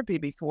about therapy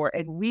before.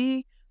 And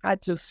we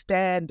had to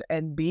stand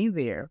and be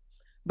there.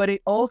 But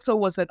it also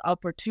was an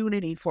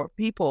opportunity for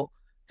people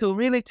to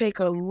really take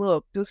a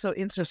look, do some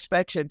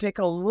introspection, take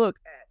a look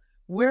at,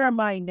 where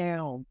am I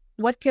now?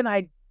 What can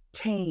I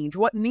change?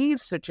 What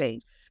needs to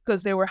change?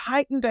 Because there were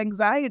heightened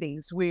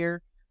anxieties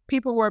where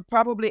people were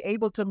probably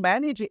able to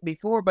manage it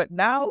before, but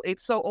now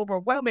it's so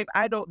overwhelming,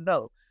 I don't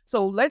know.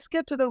 So let's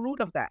get to the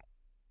root of that.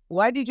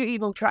 Why did you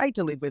even try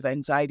to live with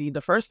anxiety in the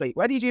first place?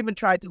 Why did you even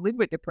try to live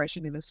with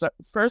depression in the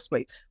first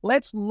place?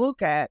 Let's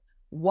look at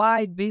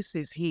why this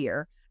is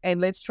here, and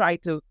let's try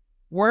to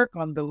work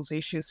on those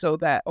issues so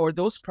that, or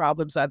those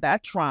problems are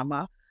that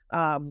trauma,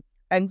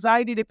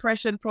 anxiety,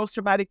 depression,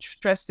 post-traumatic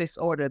stress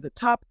disorder, the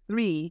top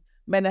three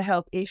mental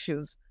health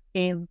issues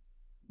in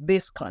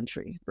this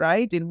country,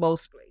 right? In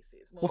most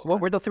places. What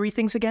were the three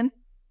things again?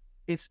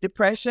 It's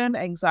depression,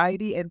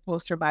 anxiety, and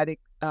post-traumatic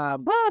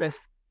stress,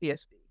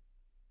 PTSD.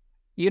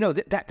 You know,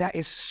 that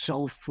is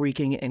so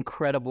freaking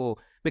incredible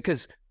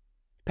because,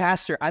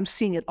 Pastor, I'm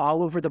seeing it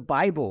all over the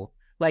Bible.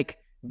 Like,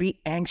 be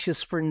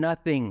anxious for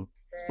nothing.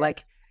 Yes.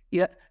 Like,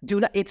 yeah, do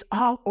not. It's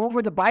all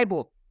over the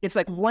Bible. It's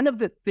like one of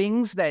the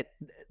things that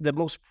the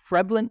most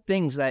prevalent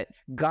things that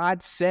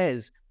God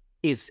says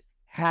is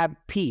have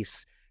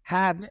peace,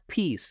 have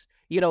peace.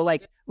 You know,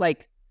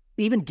 like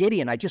even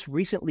Gideon. I just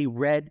recently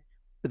read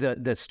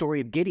the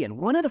story of Gideon.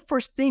 One of the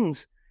first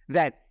things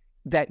that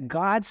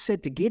God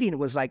said to Gideon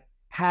was like,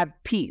 have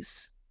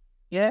peace.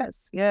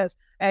 Yes, yes.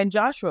 And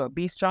Joshua,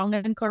 be strong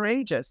and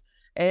courageous.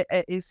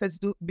 It says,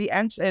 be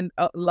anxious. And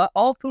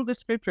all through the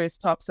scripture, it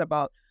talks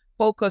about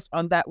focus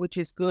on that which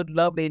is good,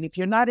 lovely. And if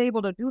you're not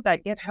able to do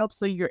that, get help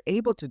so you're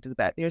able to do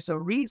that. There's a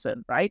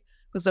reason, right?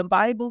 Because the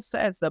Bible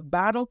says the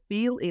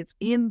battlefield is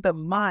in the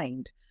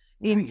mind.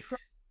 Right.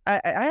 I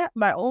have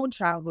my own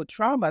childhood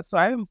trauma, so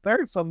I'm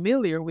very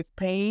familiar with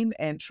pain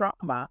and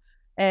trauma.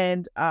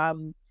 And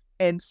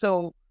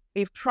so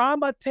if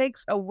trauma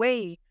takes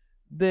away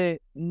the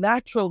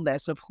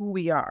naturalness of who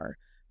we are.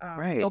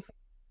 Right. So,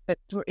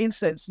 for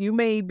instance, you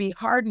may be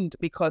hardened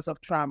because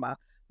of trauma,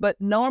 but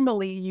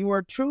normally you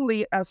are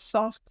truly a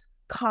soft,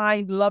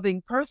 kind,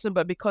 loving person.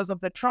 But because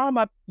of the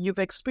trauma you've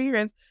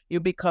experienced,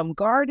 you become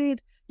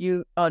guarded,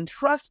 you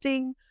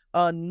untrusting,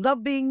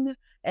 unloving,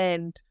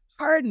 and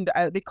hardened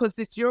because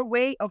it's your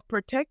way of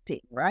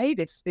protecting, right?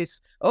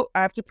 It's I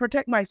have to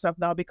protect myself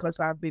now because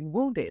I've been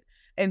wounded.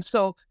 And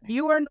so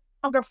you are no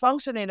longer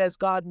functioning as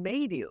God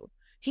made you.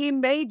 He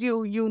made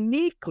you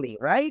uniquely,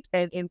 right?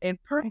 And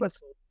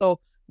purposeful. So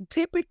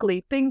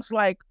typically things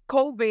like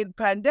COVID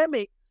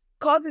pandemic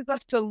causes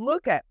us to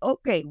look at,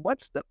 okay,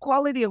 what's the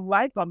quality of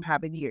life I'm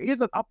having here? Here's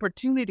an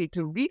opportunity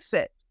to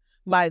reset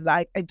my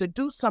life and to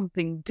do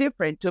something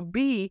different, to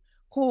be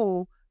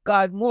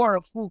more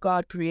of who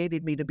God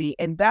created me to be.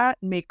 And that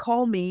may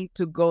call me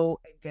to go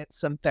and get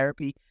some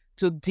therapy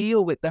to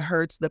deal with the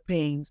hurts, the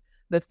pains,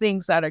 the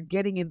things that are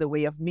getting in the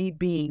way of me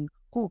being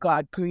who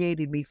God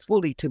created me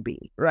fully to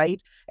be,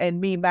 right? And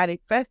me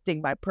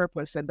manifesting my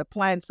purpose and the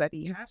plans that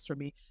He has for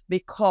me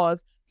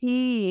because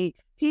He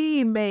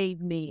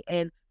made me.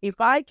 And if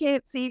I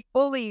can't see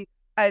fully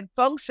and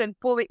function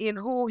fully in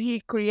who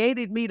He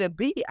created me to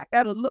be, I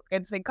got to look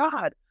and say,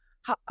 God,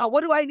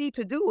 what do I need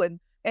to do?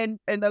 And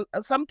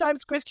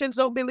sometimes Christians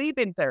don't believe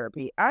in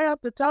therapy. I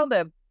have to tell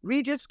them,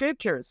 read your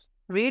scriptures.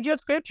 Read your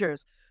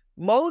scriptures.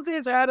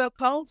 Moses had a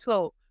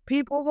council.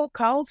 People who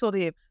counseled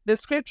him. The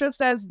scripture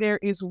says there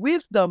is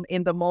wisdom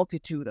in the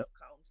multitude of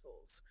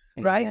counsels,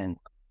 right? Amen.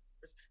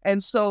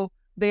 And so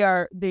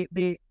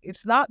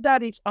it's not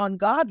that it's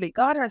ungodly.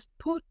 God has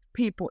put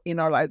people in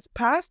our lives.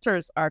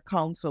 Pastors are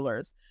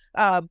counselors.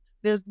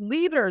 There's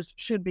leaders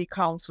should be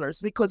counselors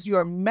because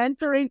you're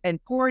mentoring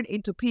and pouring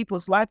into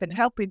people's life and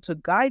helping to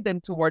guide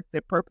them towards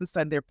their purpose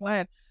and their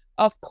plan.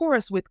 Of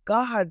course, with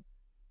God's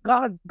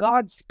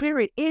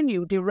spirit in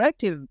you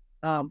directing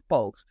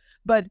folks.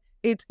 But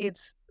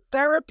it's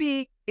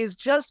therapy is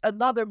just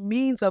another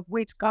means of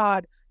which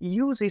God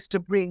uses to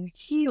bring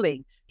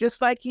healing,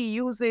 just like He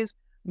uses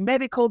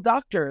medical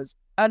doctors,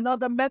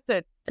 another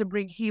method to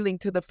bring healing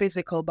to the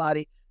physical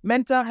body.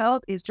 Mental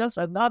health is just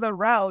another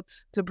route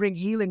to bring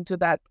healing to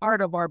that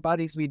part of our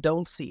bodies we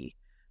don't see,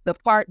 the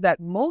part that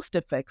most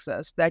affects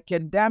us, that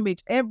can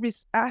damage every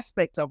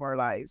aspect of our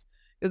lives.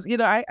 Because,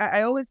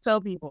 I always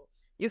tell people,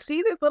 you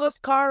see this little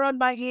scar on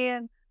my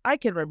hand? I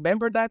can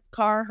remember that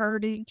scar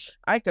hurting.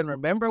 I can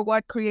remember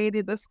what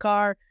created the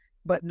scar.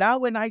 But now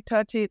when I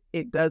touch it,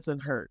 it doesn't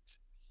hurt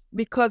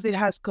because it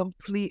has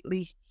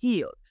completely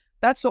healed.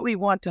 That's what we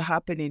want to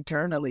happen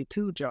internally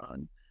too,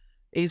 John,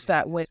 is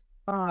that when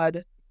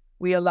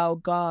we allow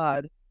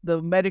God,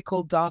 the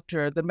medical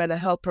doctor, the mental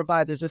health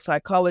providers, the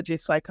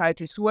psychologist,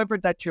 psychiatrist, whoever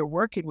that you're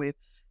working with,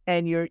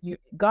 and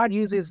God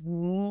uses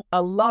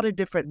a lot of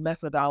different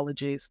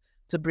methodologies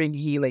to bring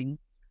healing.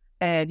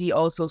 And He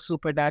also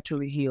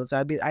supernaturally heals.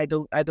 I mean, I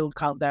don't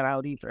count that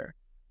out either.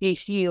 He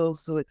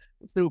heals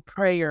through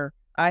prayer.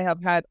 I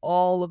have had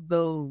all of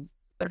those.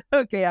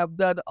 Okay, I've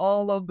done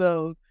all of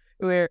those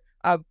where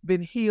I've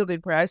been healed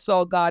in prayer. I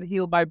saw God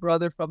heal my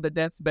brother from the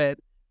deathbed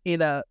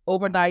in a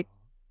overnight.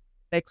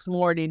 Next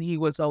morning, he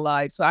was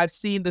alive. So I've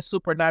seen the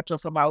supernatural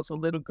from I was a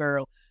little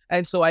girl.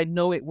 And so I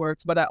know it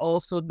works, but I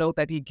also know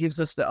that He gives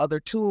us the other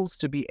tools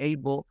to be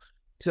able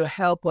to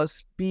help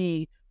us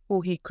be who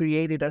He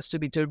created us to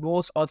be, to the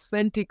most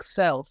authentic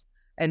self,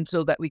 and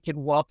so that we can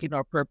walk in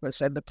our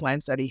purpose and the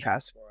plans that He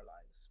has for our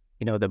lives.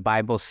 You know, the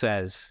Bible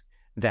says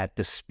that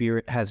the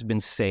spirit has been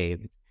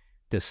saved,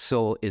 the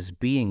soul is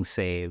being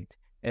saved,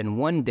 and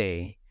one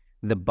day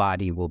the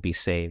body will be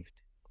saved.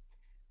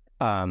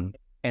 And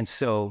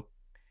so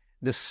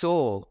the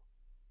soul,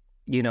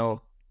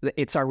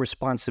 it's our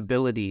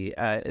responsibility.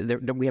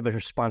 We have a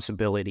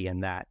responsibility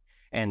in that.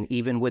 And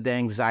even with the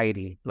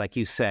anxiety, like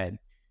you said,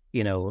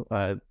 you know,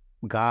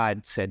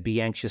 God said,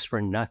 be anxious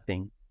for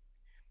nothing.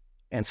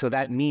 And so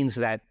that means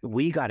that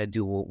we got to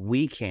do what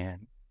we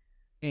can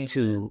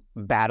to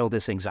battle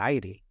this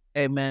anxiety.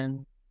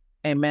 Amen.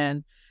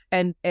 Amen.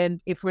 And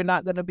if we're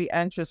not going to be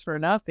anxious for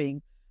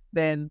nothing,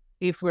 then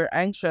if we're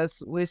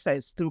anxious, we say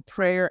it's through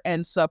prayer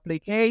and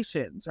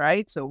supplications,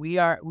 right? So we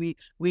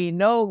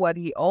know what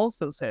he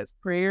also says,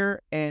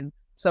 prayer and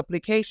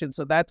supplication.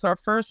 So that's our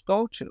first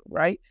go-to,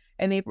 right?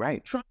 And if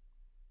Right.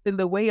 in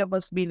the way of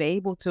us being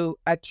able to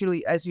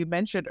actually, as you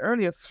mentioned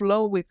earlier,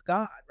 flow with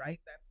God, right?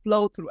 That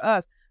flow through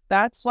us.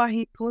 That's why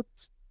he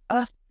puts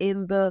us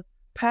in the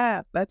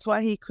path. That's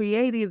why he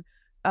created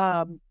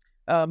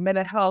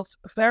mental health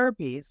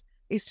therapies,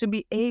 is to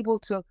be able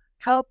to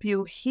help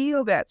you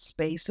heal that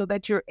space so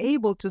that you're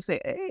able to say,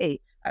 hey,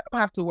 I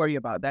don't have to worry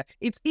about that.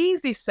 It's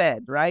easy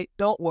said, right?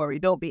 Don't worry,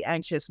 don't be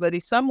anxious. But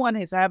if someone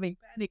is having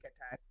panic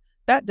attacks,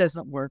 that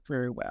doesn't work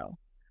very well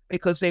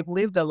because they've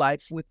lived a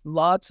life with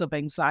lots of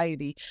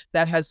anxiety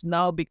that has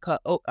now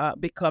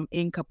become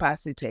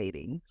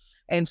incapacitating.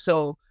 And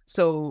so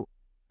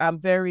I'm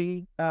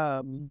very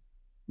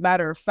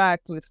matter of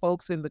fact with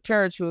folks in the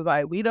church who are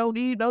like, we don't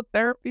need no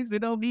therapies, we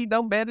don't need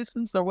no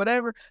medicines or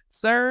whatever.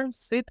 Sir,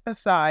 sit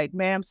aside,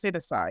 ma'am, sit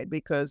aside,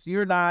 because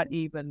you're not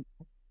even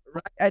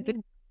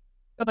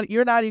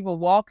you're not even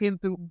walking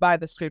through by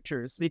the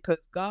scriptures,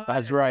 because God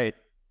That's right.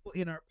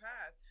 in our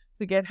path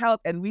to get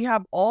help, and we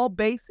have all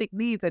basic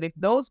needs. And if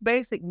those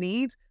basic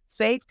needs,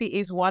 safety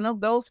is one of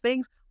those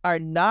things, are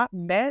not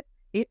met,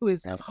 it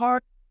was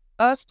hard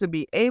for us to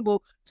be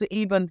able to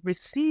even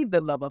receive the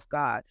love of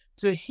God,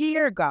 to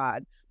hear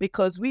God,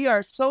 because we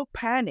are so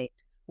panicked.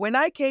 When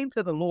I came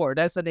to the Lord,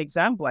 as an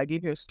example, I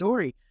give you a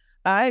story.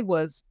 I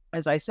was,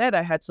 as I said,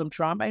 I had some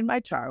trauma in my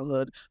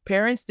childhood.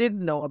 Parents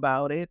didn't know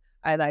about it.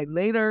 And I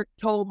later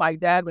told my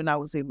dad when I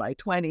was in my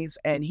 20s,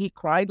 and he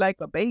cried like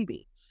a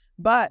baby.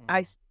 But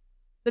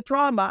the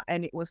trauma,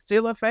 and it was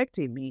still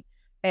affecting me.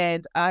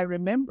 And I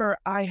remember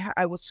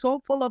I was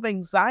so full of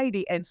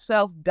anxiety and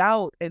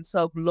self-doubt and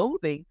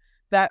self-loathing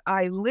that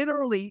I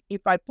literally,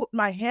 if I put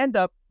my hand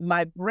up,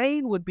 my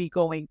brain would be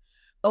going,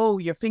 oh,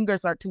 your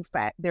fingers are too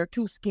fat. They're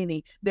too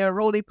skinny. They're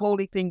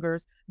roly-poly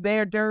fingers.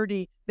 They're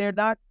dirty. They're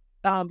not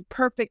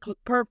perfect.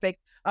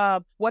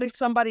 What if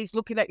somebody's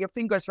looking at your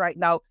fingers right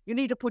now? You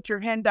need to put your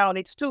hand down.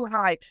 It's too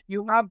high.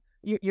 You have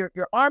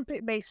your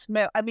armpit may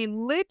smell. I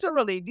mean,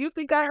 literally, do you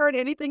think I heard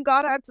anything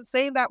God had to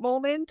say in that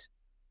moment?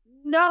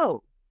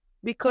 No,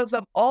 because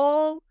of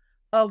all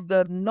of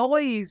the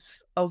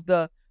noise of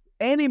the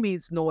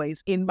enemy's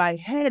noise in my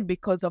head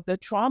because of the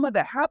trauma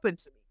that happened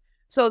to me.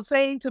 So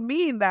saying to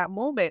me in that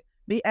moment,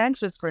 be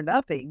anxious for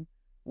nothing,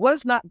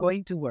 was not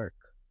going to work.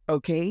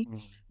 Okay.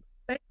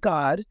 Thank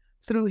God,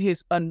 through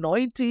his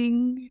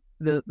anointing,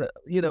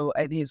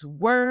 and his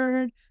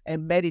word,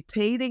 and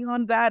meditating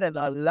on that and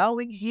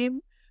allowing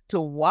him to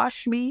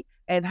wash me,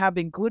 and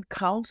having good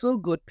counsel,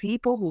 good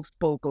people who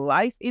spoke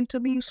life into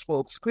me,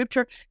 spoke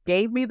scripture,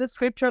 gave me the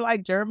scripture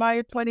like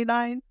Jeremiah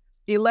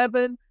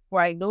 29:11,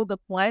 where I know the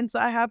plans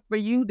I have for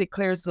you,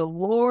 declares the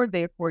Lord,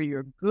 they're for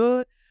your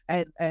good.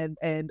 And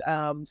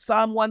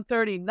Psalm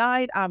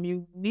 139, I'm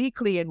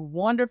uniquely and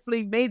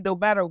wonderfully made. No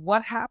matter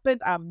what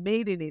happened, I'm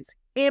made in his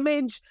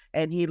image,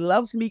 and he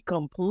loves me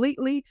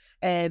completely.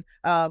 And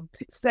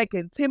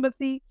 2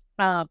 Timothy,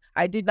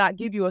 I did not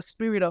give you a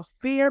spirit of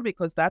fear,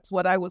 because that's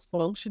what I was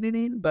functioning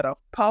in, but of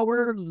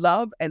power,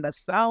 love, and a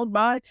sound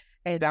mind.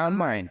 And Sound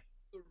mind.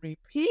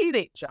 Repeat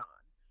it, John.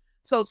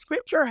 So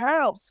scripture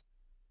helps.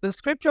 The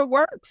scripture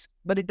works,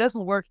 but it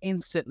doesn't work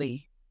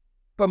instantly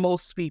for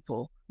most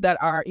people that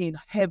are in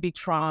heavy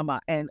trauma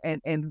and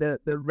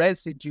the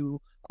residue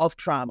of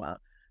trauma.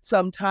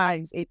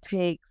 Sometimes it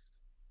takes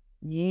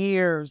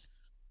years.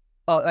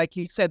 Like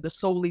you said, the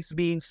soul is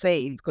being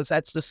saved, because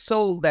that's the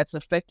soul that's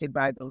affected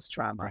by those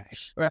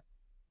traumas. Right?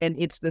 And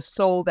it's the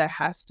soul that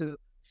has to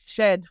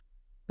shed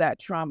that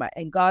trauma.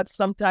 And God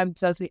sometimes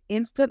does it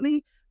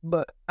instantly,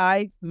 but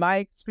my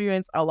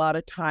experience, a lot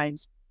of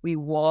times we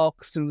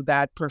walk through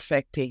that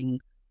perfecting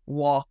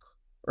walk,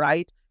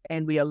 right?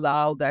 And we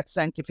allow that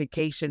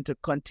sanctification to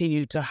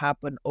continue to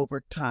happen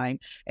over time.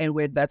 And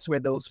that's where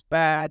those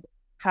bad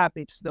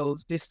habits,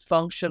 those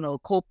dysfunctional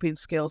coping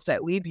skills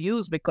that we've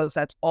used, because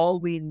that's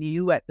all we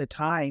knew at the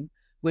time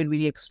when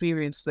we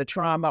experienced the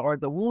trauma or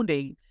the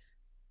wounding,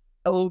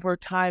 over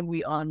time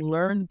we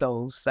unlearn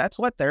those. That's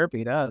what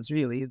therapy does,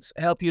 really. It's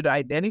help you to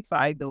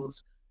identify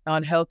those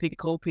unhealthy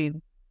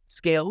coping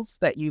skills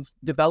that you've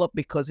developed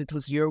because it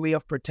was your way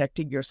of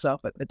protecting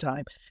yourself at the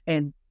time,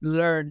 and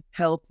learn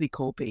healthy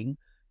coping.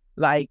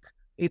 Like,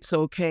 it's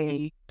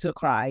okay to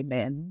cry,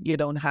 man. You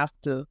don't have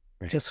to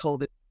just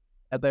hold it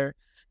together.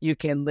 You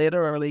can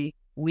literally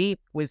weep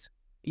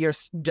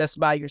just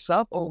by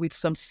yourself, or with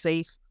some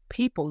safe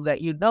people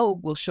that you know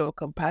will show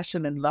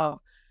compassion and love.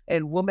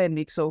 And woman,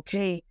 it's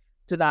okay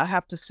to not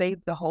have to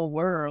save the whole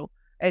world,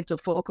 and to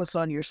focus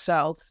on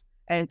yourself,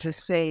 and to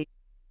say,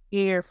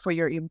 here for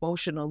your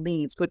emotional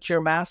needs, put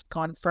your mask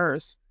on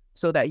first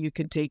so that you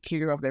can take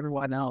care of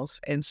everyone else.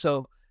 And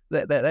so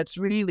that's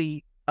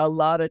really a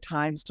lot of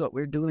times what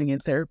we're doing in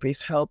therapy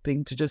is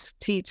helping to just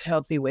teach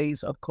healthy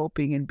ways of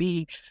coping and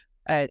be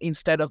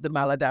instead of the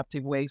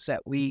maladaptive ways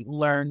that we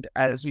learned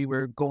as we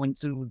were going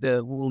through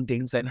the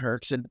woundings and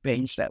hurts and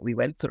pains that we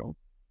went through.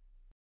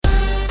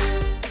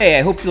 Hey,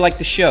 I hope you liked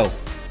the show.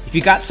 If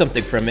you got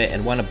something from it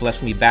and want to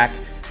bless me back,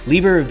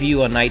 leave a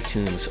review on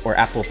iTunes or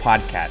Apple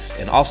Podcasts,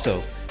 and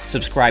also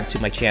subscribe to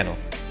my channel.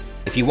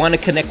 If you want to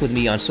connect with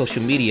me on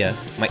social media,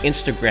 my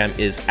Instagram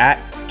is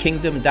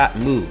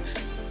 @kingdom.moves.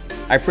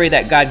 I pray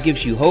that God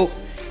gives you hope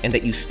and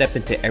that you step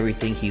into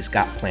everything He's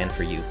got planned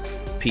for you.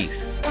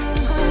 Peace.